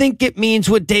don't think it means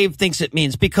what Dave thinks it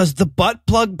means, because the butt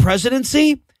plug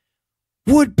presidency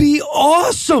would be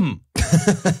awesome.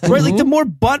 Right? Like, the more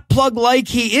butt plug like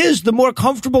he is, the more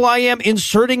comfortable I am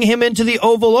inserting him into the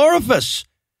Oval Orifice.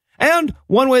 And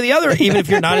one way or the other, even if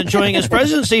you're not enjoying his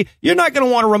presidency, you're not going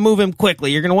to want to remove him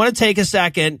quickly. You're going to want to take a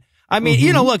second. I mean,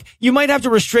 you know, look, you might have to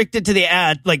restrict it to the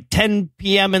ad, like 10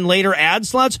 p.m. and later ad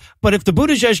slots. But if the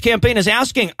Buttigieg campaign is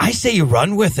asking, I say you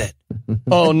run with it.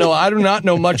 Oh, no, I do not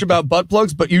know much about butt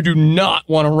plugs, but you do not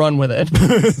want to run with it.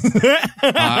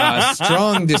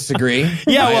 Strong disagree.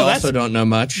 Yeah, well, I also don't know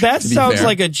much. That to be sounds fair.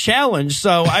 like a challenge.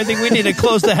 So I think we need to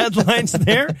close the headlines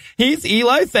there. Heath,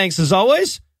 Eli, thanks as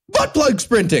always. butt plug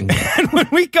sprinting. And when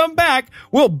we come back,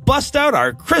 we'll bust out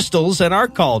our crystals and our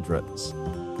cauldrons.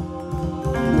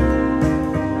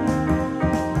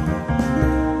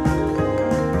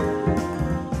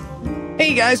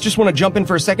 Hey guys, just want to jump in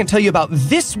for a second, tell you about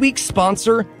this week's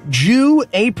sponsor, Jew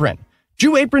Apron.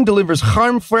 Jew Apron delivers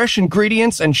farm-fresh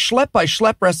ingredients and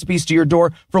schlep-by-schlep recipes to your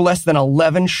door for less than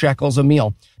 11 shekels a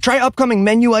meal. Try upcoming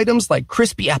menu items like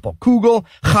crispy apple kugel,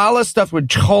 challah stuffed with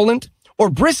cholent, or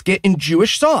brisket in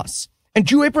Jewish sauce. And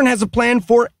Jew Apron has a plan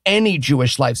for any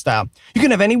Jewish lifestyle. You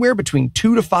can have anywhere between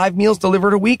 2 to 5 meals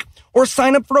delivered a week, or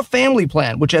sign up for a family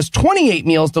plan, which has 28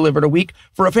 meals delivered a week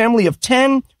for a family of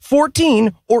 10,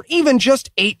 14, or even just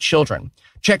 8 children.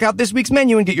 Check out this week's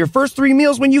menu and get your first 3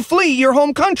 meals when you flee your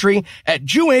home country at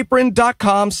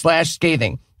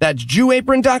jewapron.com/scathing. That's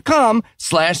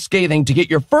jewapron.com/scathing to get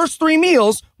your first 3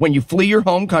 meals when you flee your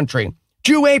home country.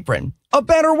 Jew Apron, a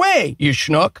better way, you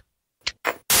schnook.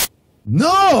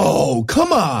 No,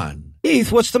 come on.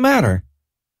 Heath, what's the matter?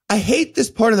 I hate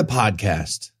this part of the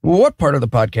podcast. What part of the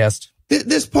podcast?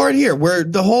 This part here where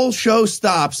the whole show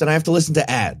stops and I have to listen to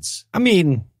ads. I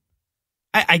mean,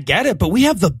 I get it, but we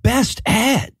have the best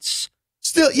ads.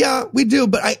 Still, yeah, we do,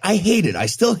 but I hate it. I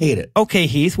still hate it. Okay,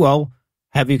 Heath, well,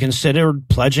 have you considered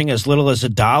pledging as little as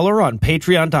 $1 on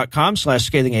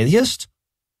patreon.com/scathing atheist?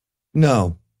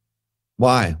 No.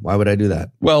 Why? Why would I do that?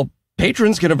 Well,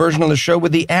 patrons get a version of the show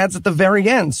with the ads at the very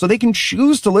end, so they can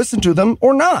choose to listen to them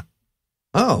or not.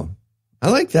 Oh, I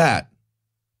like that.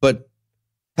 But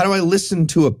how do I listen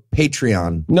to a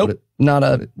Patreon? Nope, not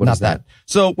is that.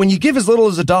 So when you give as little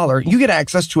as $1, you get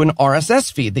access to an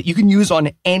RSS feed that you can use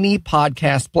on any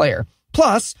podcast player.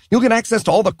 Plus, you'll get access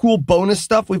to all the cool bonus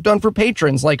stuff we've done for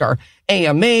patrons, like our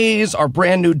AMAs, our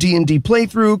brand new D&D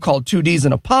playthrough called 2Ds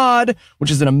in a Pod,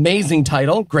 which is an amazing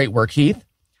title. Great work, Heath.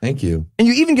 Thank you. And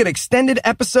you even get extended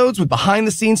episodes with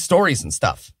behind-the-scenes stories and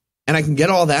stuff. And I can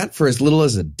get all that for as little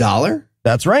as $1?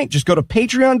 That's right. Just go to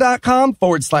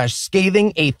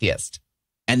patreon.com/scathing atheist.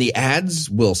 And the ads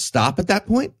will stop at that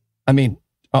point? I mean,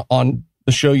 on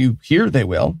the show you hear, they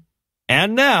will.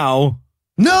 And now...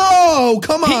 No,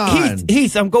 come on.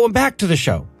 Heath, I'm going back to the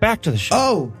show. Back to the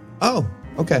show. Oh,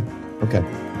 okay.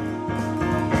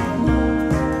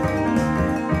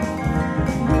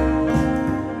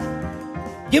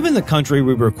 Given the country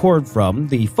we record from,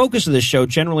 the focus of this show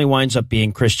generally winds up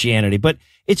being Christianity, but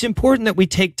it's important that we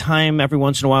take time every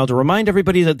once in a while to remind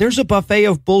everybody that there's a buffet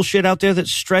of bullshit out there that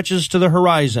stretches to the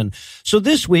horizon. So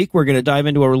this week, we're going to dive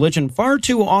into a religion far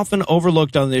too often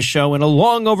overlooked on this show in a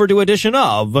long overdue edition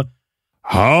of...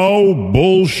 How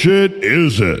bullshit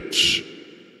is it?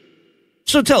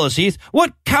 So tell us, Heath,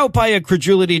 what cowpie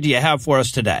credulity do you have for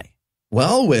us today?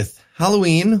 Well, with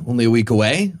Halloween only a week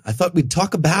away, I thought we'd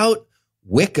talk about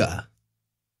Wicca.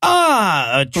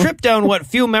 A trip down what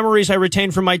few memories I retain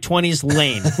from my 20s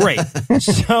lane. Great.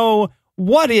 So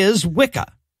what is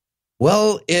Wicca?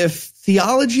 Well, if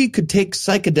theology could take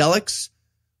psychedelics,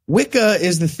 Wicca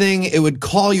is the thing it would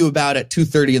call you about at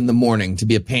 2:30 in the morning to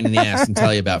be a pain in the ass and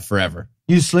tell you about forever.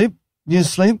 You sleep?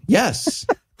 Yes.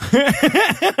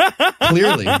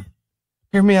 Clearly.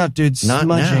 Hear me out, dude. Not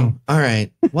Smudging. now. All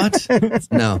right. What?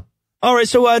 No. All right,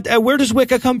 so where does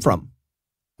Wicca come from?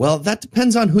 Well, that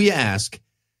depends on who you ask.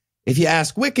 If you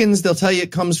ask Wiccans, they'll tell you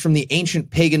it comes from the ancient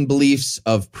pagan beliefs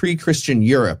of pre-Christian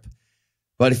Europe.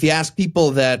 But if you ask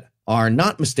people that are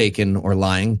not mistaken or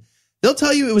lying, they'll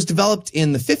tell you it was developed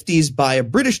in the 50s by a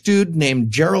British dude named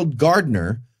Gerald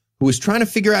Gardner, who was trying to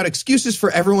figure out excuses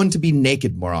for everyone to be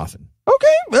naked more often.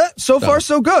 Okay, so far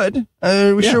so good.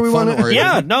 We sure we want to?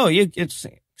 Yeah, no, it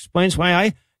explains why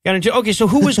I got into. Okay, so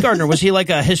who was Gardner? Was he like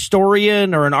a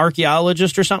historian or an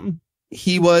archaeologist or something?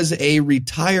 He was a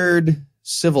retired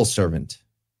civil servant.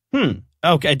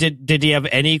 Okay, did he have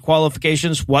any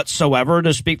qualifications whatsoever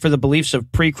to speak for the beliefs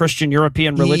of pre-Christian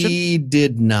European religion? He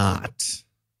did not.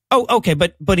 Oh, okay,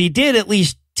 but he did at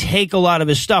least take a lot of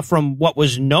his stuff from what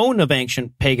was known of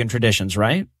ancient pagan traditions,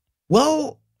 right?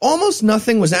 Well, almost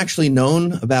nothing was actually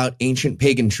known about ancient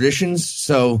pagan traditions,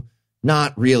 so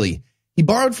not really. He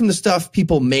borrowed from the stuff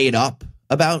people made up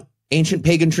about ancient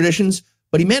pagan traditions,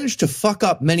 but he managed to fuck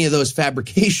up many of those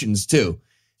fabrications too.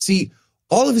 See,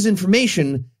 all of his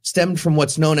information stemmed from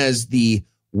what's known as the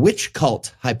witch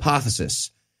cult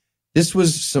hypothesis. This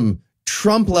was some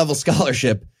Trump-level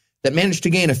scholarship that managed to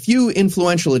gain a few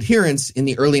influential adherents in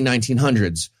the early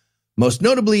 1900s, most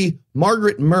notably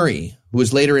Margaret Murray, who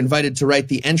was later invited to write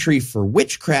the entry for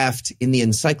witchcraft in the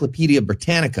Encyclopedia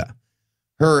Britannica.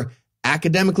 Her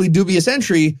academically dubious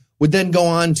entry would then go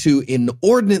on to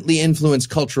inordinately influence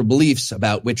cultural beliefs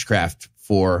about witchcraft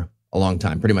for a long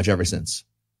time, pretty much ever since.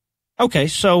 Okay,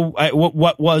 so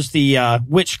what was the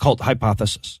witch cult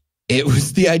hypothesis? It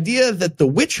was the idea that the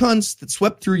witch hunts that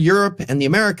swept through Europe and the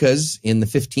Americas in the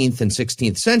 15th and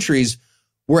 16th centuries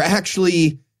were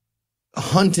actually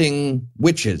hunting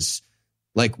witches,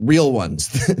 like real ones.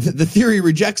 The theory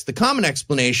rejects the common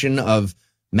explanation of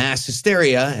mass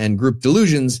hysteria and group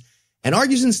delusions and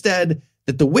argues instead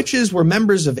that the witches were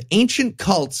members of ancient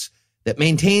cults that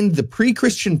maintained the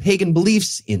pre-Christian pagan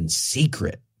beliefs in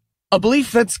secret. A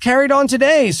belief that's carried on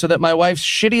today so that my wife's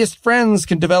shittiest friends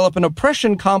can develop an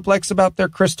oppression complex about their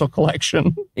crystal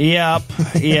collection. Yep.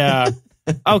 Yeah.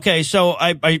 Okay, so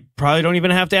I probably don't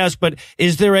even have to ask, but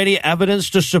is there any evidence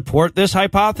to support this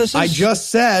hypothesis? I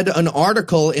just said an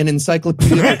article in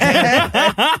Encyclopedia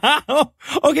Britannica.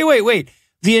 Okay, wait.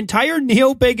 The entire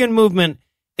neo-pagan movement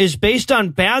is based on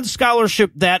bad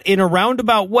scholarship that, in a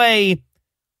roundabout way,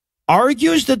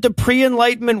 argues that the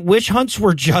pre-Enlightenment witch hunts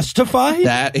were justified?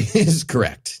 That is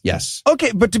correct, yes.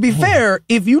 Okay, but to be fair,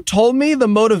 if you told me the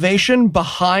motivation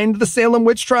behind the Salem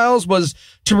witch trials was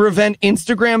to prevent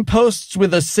Instagram posts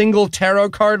with a single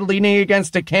tarot card leaning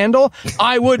against a candle,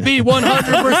 I would be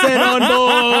 100%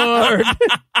 on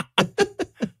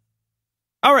board.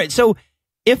 All right, so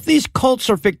if these cults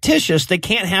are fictitious, they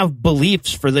can't have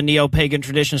beliefs for the neo-pagan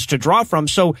traditions to draw from,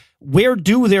 so where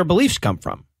do their beliefs come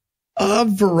from? A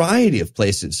variety of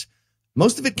places.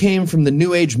 Most of it came from the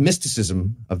New Age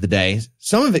mysticism of the day.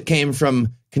 Some of it came from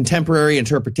contemporary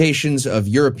interpretations of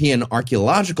European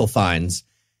archaeological finds.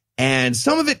 And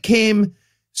some of it came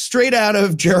straight out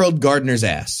of Gerald Gardner's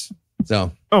ass.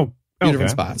 So,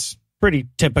 different spots. Pretty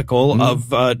typical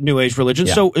of New Age religion.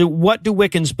 Yeah. So what do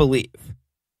Wiccans believe?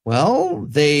 Well,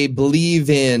 they believe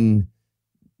in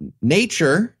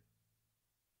nature.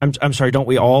 I'm sorry, don't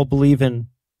we all believe in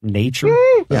nature?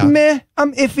 Yeah. Meh,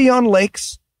 I'm iffy on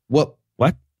lakes. What?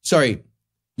 Sorry,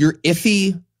 you're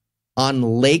iffy on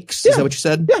lakes? Yeah. Is that what you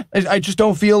said? Yeah, I just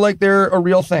don't feel like they're a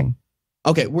real thing.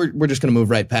 Okay, we're just going to move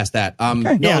right past that.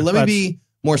 Okay. Let me be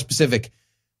more specific.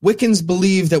 Wiccans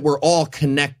believe that we're all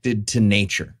connected to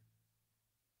nature.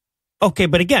 Okay,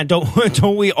 but again,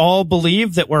 don't we all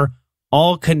believe that we're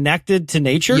all connected to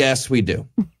nature? Yes, we do.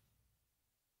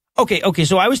 Okay,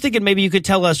 so I was thinking maybe you could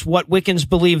tell us what Wiccans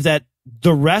believe that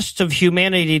the rest of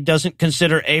humanity doesn't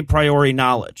consider a priori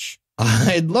knowledge.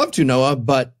 I'd love to, Noah,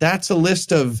 but that's a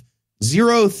list of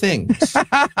 0 things.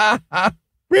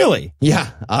 Really?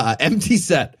 Yeah, empty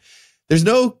set. There's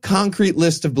no concrete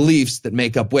list of beliefs that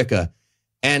make up Wicca,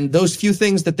 and those few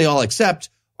things that they all accept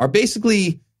are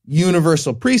basically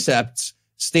universal precepts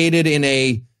stated in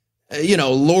a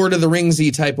Lord of the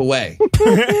Ringsy type of way.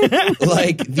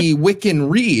 Like the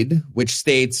Wiccan Rede, which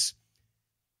states,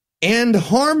 "And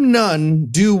harm none,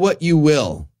 do what you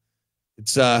will."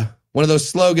 It's one of those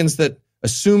slogans that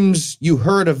assumes you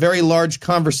heard a very large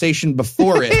conversation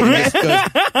before it. And this goes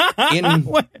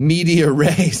in media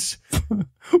res.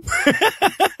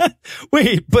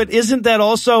 Wait, but isn't that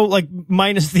also, like,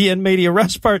 minus the in media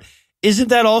res part, isn't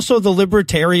that also the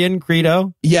libertarian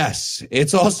credo? Yes,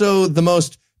 it's also the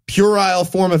most puerile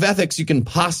form of ethics you can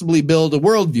possibly build a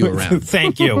worldview around.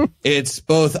 Thank you. It's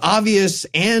both obvious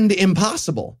and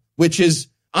impossible, which is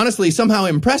honestly somehow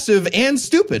impressive and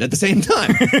stupid at the same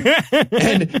time.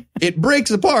 And it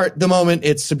breaks apart the moment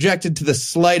it's subjected to the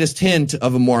slightest hint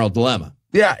of a moral dilemma.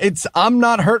 Yeah, it's I'm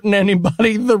not hurting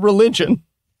anybody, the religion.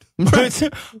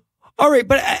 All right,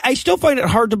 but I still find it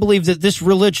hard to believe that this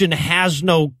religion has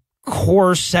no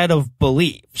core set of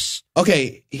beliefs.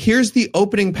 Okay, here's the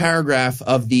opening paragraph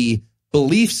of the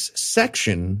beliefs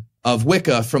section of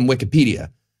Wicca from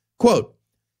Wikipedia. Quote,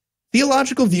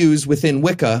 theological views within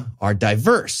Wicca are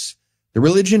diverse. The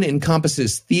religion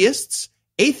encompasses theists,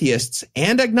 atheists,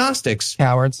 and agnostics.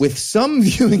 Cowards. With some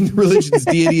viewing the religion's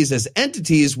deities as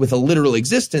entities with a literal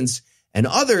existence, and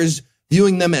others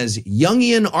viewing them as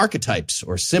Jungian archetypes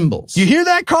or symbols. You hear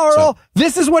that, Carl?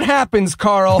 This is what happens,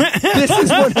 Carl. This is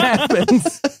what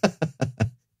happens.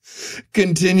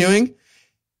 Continuing,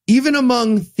 even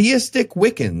among theistic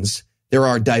Wiccans, there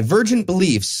are divergent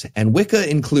beliefs, and Wicca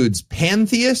includes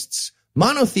pantheists,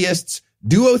 monotheists,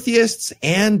 duotheists,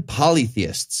 and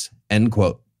polytheists. End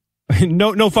quote.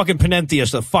 No fucking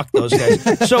panentheists. Fuck those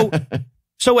guys.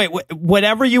 So wait,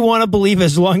 whatever you want to believe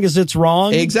as long as it's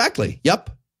wrong? Exactly. Yep.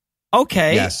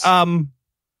 Okay. Yes.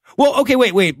 Well, okay,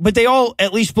 wait. But they all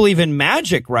at least believe in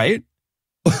magic, right?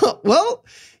 Well,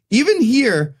 even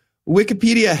here,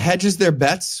 Wikipedia hedges their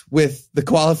bets with the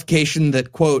qualification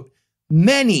that, quote,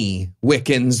 many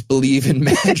Wiccans believe in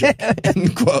magic,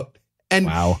 end quote. And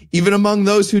wow. Even among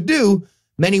those who do,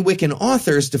 many Wiccan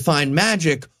authors define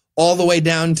magic all the way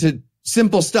down to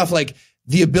simple stuff like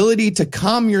the ability to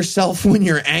calm yourself when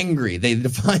you're angry. They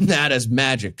define that as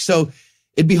magic. So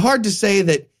it'd be hard to say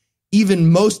that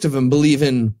even most of them believe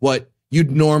in what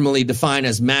you'd normally define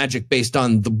as magic based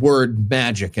on the word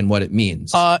magic and what it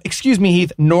means. Excuse me,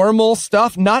 Heath. Normal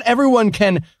stuff. Not everyone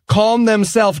can calm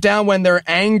themselves down when they're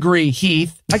angry,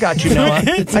 Heath. I got you, Noah.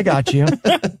 I got you.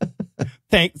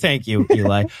 Thank you,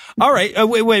 Eli. All right.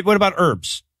 Wait. What about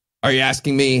herbs? Are you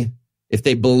asking me if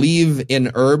they believe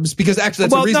in herbs? Because actually,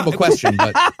 that's a reasonable question.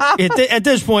 But at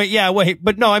this point, yeah. Wait,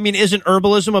 but no. I mean, isn't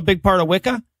herbalism a big part of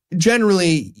Wicca?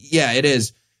 Generally, yeah, it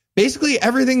is. Basically,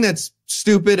 everything that's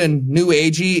stupid and new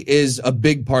agey is a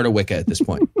big part of Wicca at this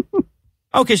point.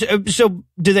 Okay, so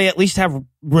do they at least have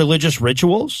religious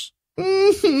rituals?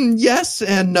 Yes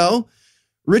and no.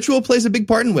 Ritual plays a big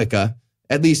part in Wicca,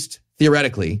 at least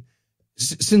theoretically.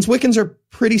 Since Wiccans are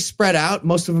pretty spread out,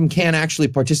 most of them can't actually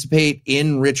participate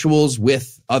in rituals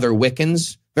with other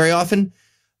Wiccans very often.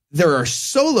 There are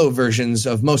solo versions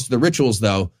of most of the rituals,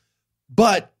 though,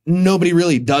 but nobody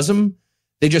really does them.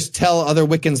 They just tell other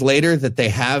Wiccans later that they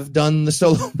have done the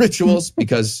solo rituals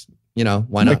because, you know,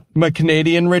 why not? My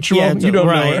Canadian ritual? Yeah, you don't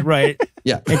know it. Right.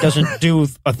 Yeah. It doesn't do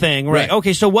a thing. Right.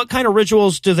 Okay, so what kind of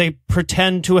rituals do they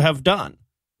pretend to have done?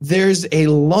 There's a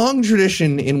long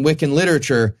tradition in Wiccan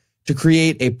literature to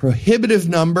create a prohibitive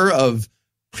number of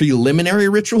preliminary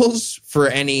rituals for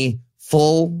any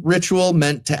full ritual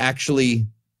meant to actually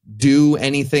do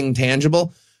anything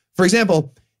tangible. For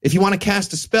example, if you want to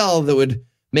cast a spell that would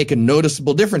make a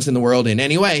noticeable difference in the world in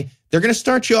any way, they're going to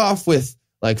start you off with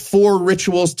like 4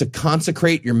 rituals to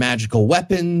consecrate your magical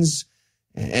weapons.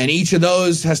 And each of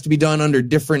those has to be done under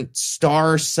different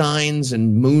star signs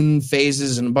and moon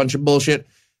phases and a bunch of bullshit.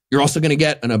 You're also going to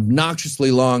get an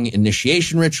obnoxiously long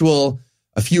initiation ritual,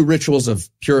 a few rituals of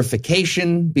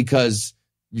purification because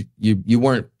you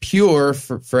weren't pure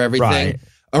for everything. Right.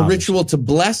 A ritual to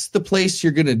bless the place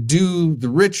you're going to do the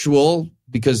ritual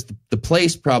because the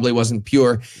place probably wasn't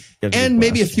pure, and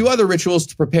maybe a few other rituals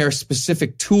to prepare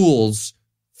specific tools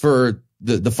for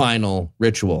the final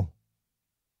ritual.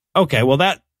 Okay, well,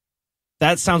 that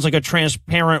sounds like a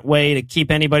transparent way to keep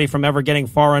anybody from ever getting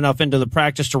far enough into the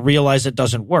practice to realize it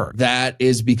doesn't work. That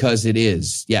is because it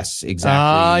is. Yes,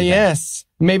 exactly. Yes.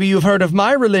 Maybe you've heard of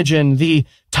my religion, the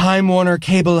Time Warner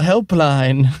Cable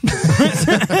Helpline.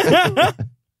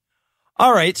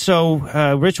 All right,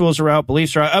 so rituals are out,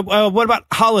 beliefs are out. What about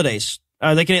holidays?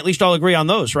 They can at least all agree on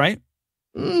those, right?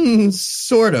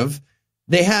 Sort of.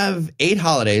 They have 8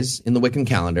 holidays in the Wiccan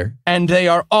calendar. And they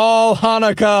are all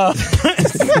Hanukkah.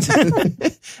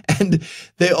 And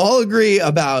they all agree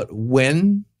about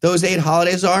when those 8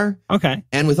 holidays are. Okay.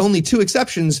 And with only 2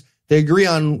 exceptions, they agree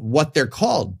on what they're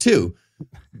called, too.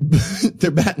 They're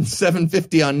batting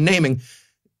 750 on naming,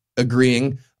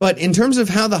 agreeing. But in terms of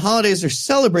how the holidays are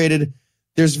celebrated,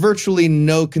 there's virtually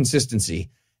no consistency.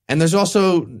 And there's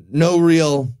also no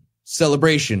real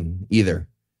celebration either.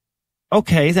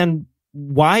 Okay, then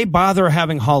why bother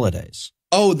having holidays?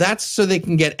 Oh, that's so they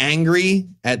can get angry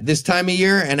at this time of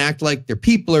year and act like their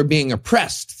people are being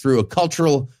oppressed through a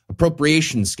cultural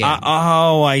appropriation scam.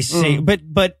 Oh, I see.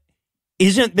 But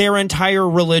isn't their entire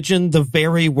religion the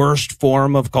very worst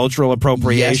form of cultural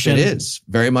appropriation? Yes, it is.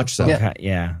 Very much so. Okay,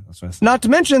 yeah. That's what Not to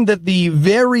mention that the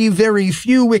very, very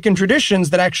few Wiccan traditions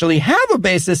that actually have a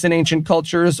basis in ancient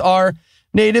cultures are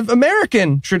Native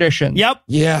American traditions. Yep.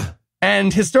 Yeah.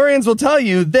 And historians will tell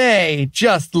you they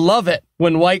just love it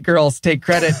when white girls take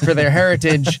credit for their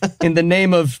heritage in the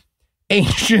name of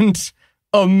ancient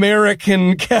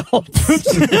American Celts.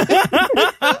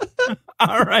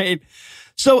 All right.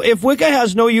 So if Wicca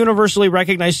has no universally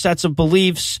recognized sets of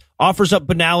beliefs, offers up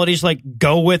banalities like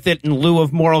go with it in lieu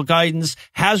of moral guidance,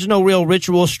 has no real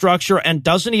ritual structure, and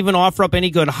doesn't even offer up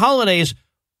any good holidays,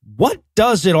 what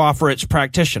does it offer its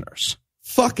practitioners?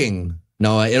 Fucking.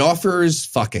 No, it offers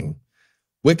fucking.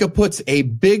 Wicca puts a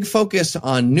big focus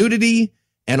on nudity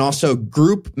and also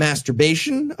group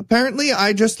masturbation, apparently,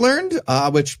 I just learned,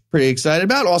 which I'm pretty excited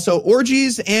about. Also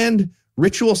orgies and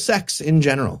ritual sex in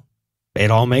general. It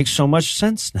all makes so much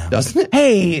sense now. Doesn't it?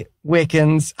 Hey,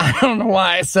 Wiccans, I don't know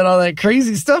why I said all that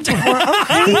crazy stuff before.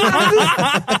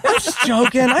 I'm just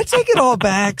joking. I take it all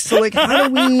back. So, like, how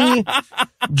do we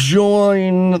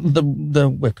join the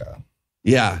Wicca?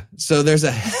 Yeah. So there's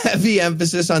a heavy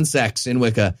emphasis on sex in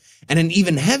Wicca and an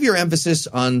even heavier emphasis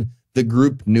on the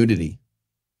group nudity.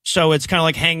 So it's kind of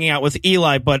like hanging out with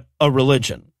Eli, but a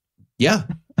religion. Yeah.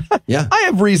 Yeah. I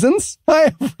have reasons.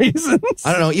 I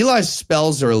don't know. Eli's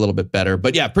spells are a little bit better,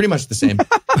 but yeah, pretty much the same.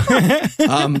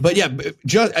 But yeah,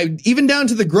 just, even down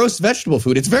to the gross vegetable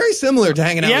food, it's very similar to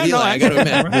hanging out with Eli. I got to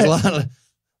admit, right. There's a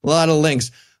lot of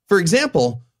links. For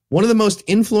example, one of the most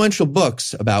influential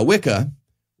books about Wicca,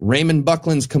 Raymond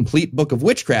Buckland's Complete Book of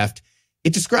Witchcraft,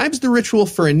 it describes the ritual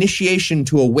for initiation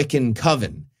to a Wiccan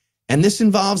coven. And this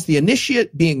involves the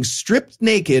initiate being stripped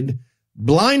naked,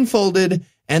 blindfolded,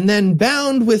 and then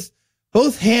bound with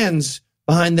both hands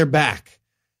behind their back.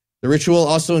 The ritual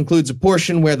also includes a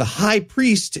portion where the high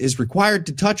priest is required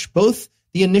to touch both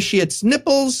the initiate's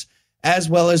nipples as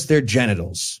well as their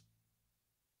genitals.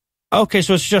 Okay,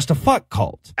 so it's just a fuck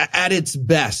cult. At its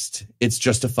best, it's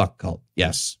just a fuck cult,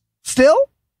 yes. Still?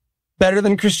 Better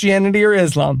than Christianity or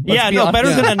Islam.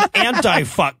 Better than an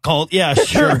anti-fuck cult. Yeah,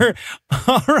 sure.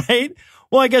 All right.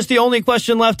 Well, I guess the only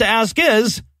question left to ask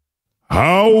is,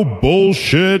 how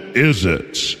bullshit is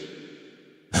it?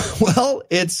 Well,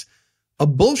 it's a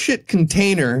bullshit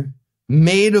container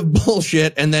made of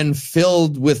bullshit and then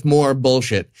filled with more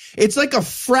bullshit. It's like a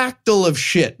fractal of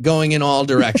shit going in all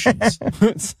directions,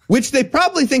 which they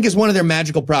probably think is one of their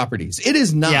magical properties. It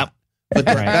is not, but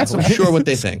that's, I'm sure, what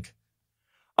they think.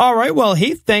 All right. Well,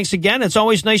 Heath, thanks again. It's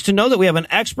always nice to know that we have an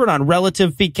expert on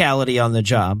relative fecality on the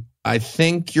job. I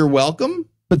think you're welcome.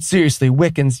 But seriously,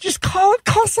 Wiccans, just call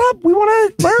us up. We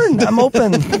want to learn. I'm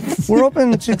open. We're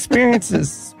open to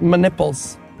experiences. My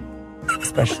nipples,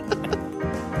 especially.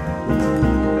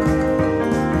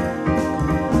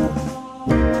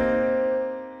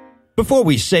 Before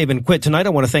we save and quit tonight,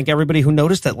 I want to thank everybody who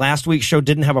noticed that last week's show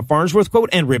didn't have a Farnsworth quote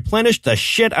and replenished the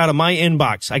shit out of my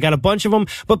inbox. I got a bunch of them,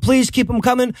 but please keep them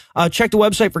coming. Check the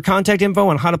website for contact info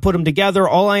on how to put them together.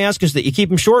 All I ask is that you keep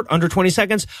them short, under 20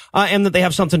 seconds, and that they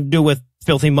have something to do with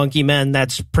Filthy Monkey Men.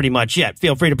 That's pretty much it.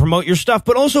 Feel free to promote your stuff,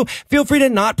 but also feel free to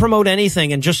not promote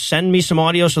anything and just send me some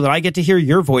audio so that I get to hear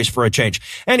your voice for a change.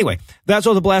 Anyway, that's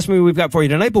all the blasphemy we've got for you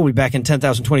tonight. We'll be back in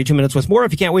 10,022 minutes with more.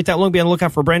 If you can't wait that long, be on the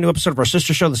lookout for a brand new episode of our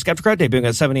sister show, The Skepticrat, debuting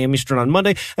at 7 a.m. Eastern on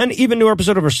Monday, an even newer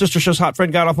episode of our sister show's Hot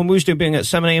Friend God Awful Moose, debuting at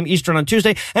 7 a.m. Eastern on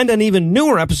Tuesday, and an even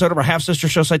newer episode of our half-sister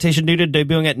show, Citation Needed,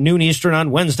 debuting at noon Eastern on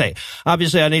Wednesday.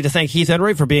 Obviously, I need to thank Heath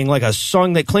Enright for being like a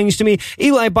song that clings to me,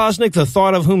 Eli Bosnick, the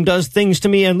thought of whom does things to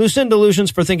me, and Lucinda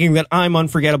Illusions for thinking that I'm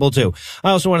unforgettable too. I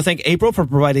also want to thank April for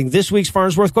providing this week's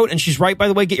Farnsworth quote, and she's right, by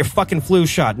the way, get your fucking flu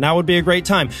shot. Now would be a great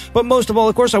time. But most of all,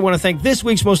 of course, I want to thank this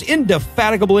week's most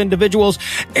indefatigable individuals: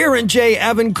 Aaron J.,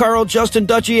 Evan, Carl, Justin,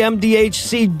 Dutchy,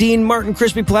 MDHC, Dean, Martin,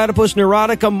 Crispy Platypus,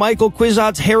 Neurotica, Michael,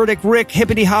 Quizots, Heretic, Rick,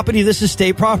 Hippity Hoppity, This Is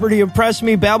State Property, Impress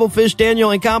Me, Babblefish,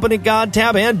 Daniel, Incompetent God,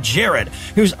 Tab, and Jared,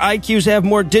 whose IQs have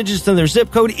more digits than their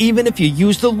zip code, even if you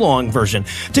use the long version.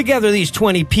 Together, these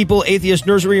 20 people, atheist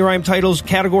nursery rhyme titles,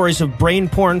 categories of brain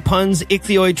porn puns,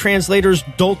 ichthyoid translators,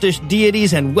 doltish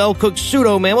deities, and well-cooked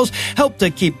pseudo-mammals help to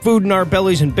keep food in our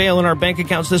bellies and bail in our bank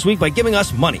accounts this week by giving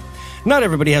us money. Not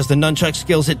everybody has the nunchuck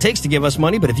skills it takes to give us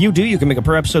money, but if you do, you can make a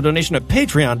per-episode donation at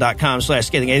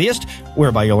patreon.com/Scathing Atheist,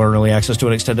 whereby you'll earn early access to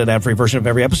an extended ad-free version of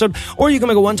every episode, or you can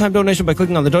make a one-time donation by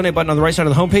clicking on the donate button on the right side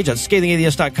of the homepage at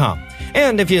scathingatheist.com.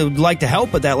 And if you'd like to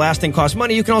help, but that last thing costs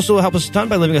money, you can also help us a ton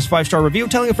by leaving us a 5-star review,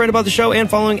 telling a friend about the show, and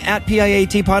following at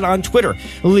PIATPod on Twitter.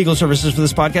 Legal services for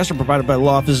this podcast are provided by the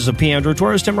law offices of P. Andrew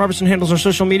Torres. Tim Robertson handles our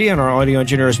social media, and our audio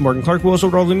engineer is Morgan Clark, who also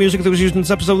wrote all the music that was used in this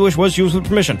episode, which was used with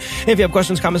permission. If you have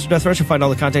questions, comments, or death threats, us or find all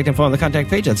the contact info on the contact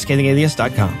page at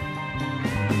scathingatheist.com.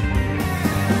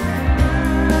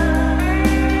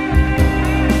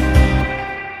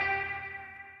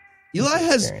 Eli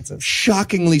has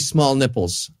shockingly small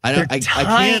nipples. I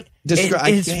can't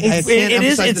describe.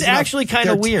 It's actually kind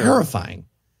of weird. Terrifying.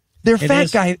 They're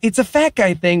fat guy. It's a fat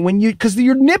guy thing because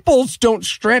your nipples don't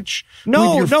stretch.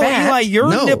 No, fat. Eli,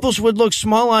 your nipples would look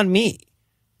small on me.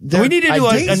 We need to do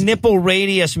a nipple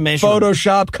radius measurement.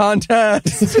 Photoshop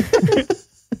contest.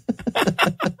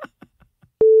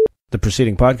 The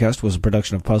preceding podcast was a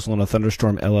production of Puzzle and a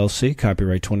Thunderstorm, LLC.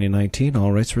 Copyright 2019.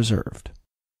 All rights reserved.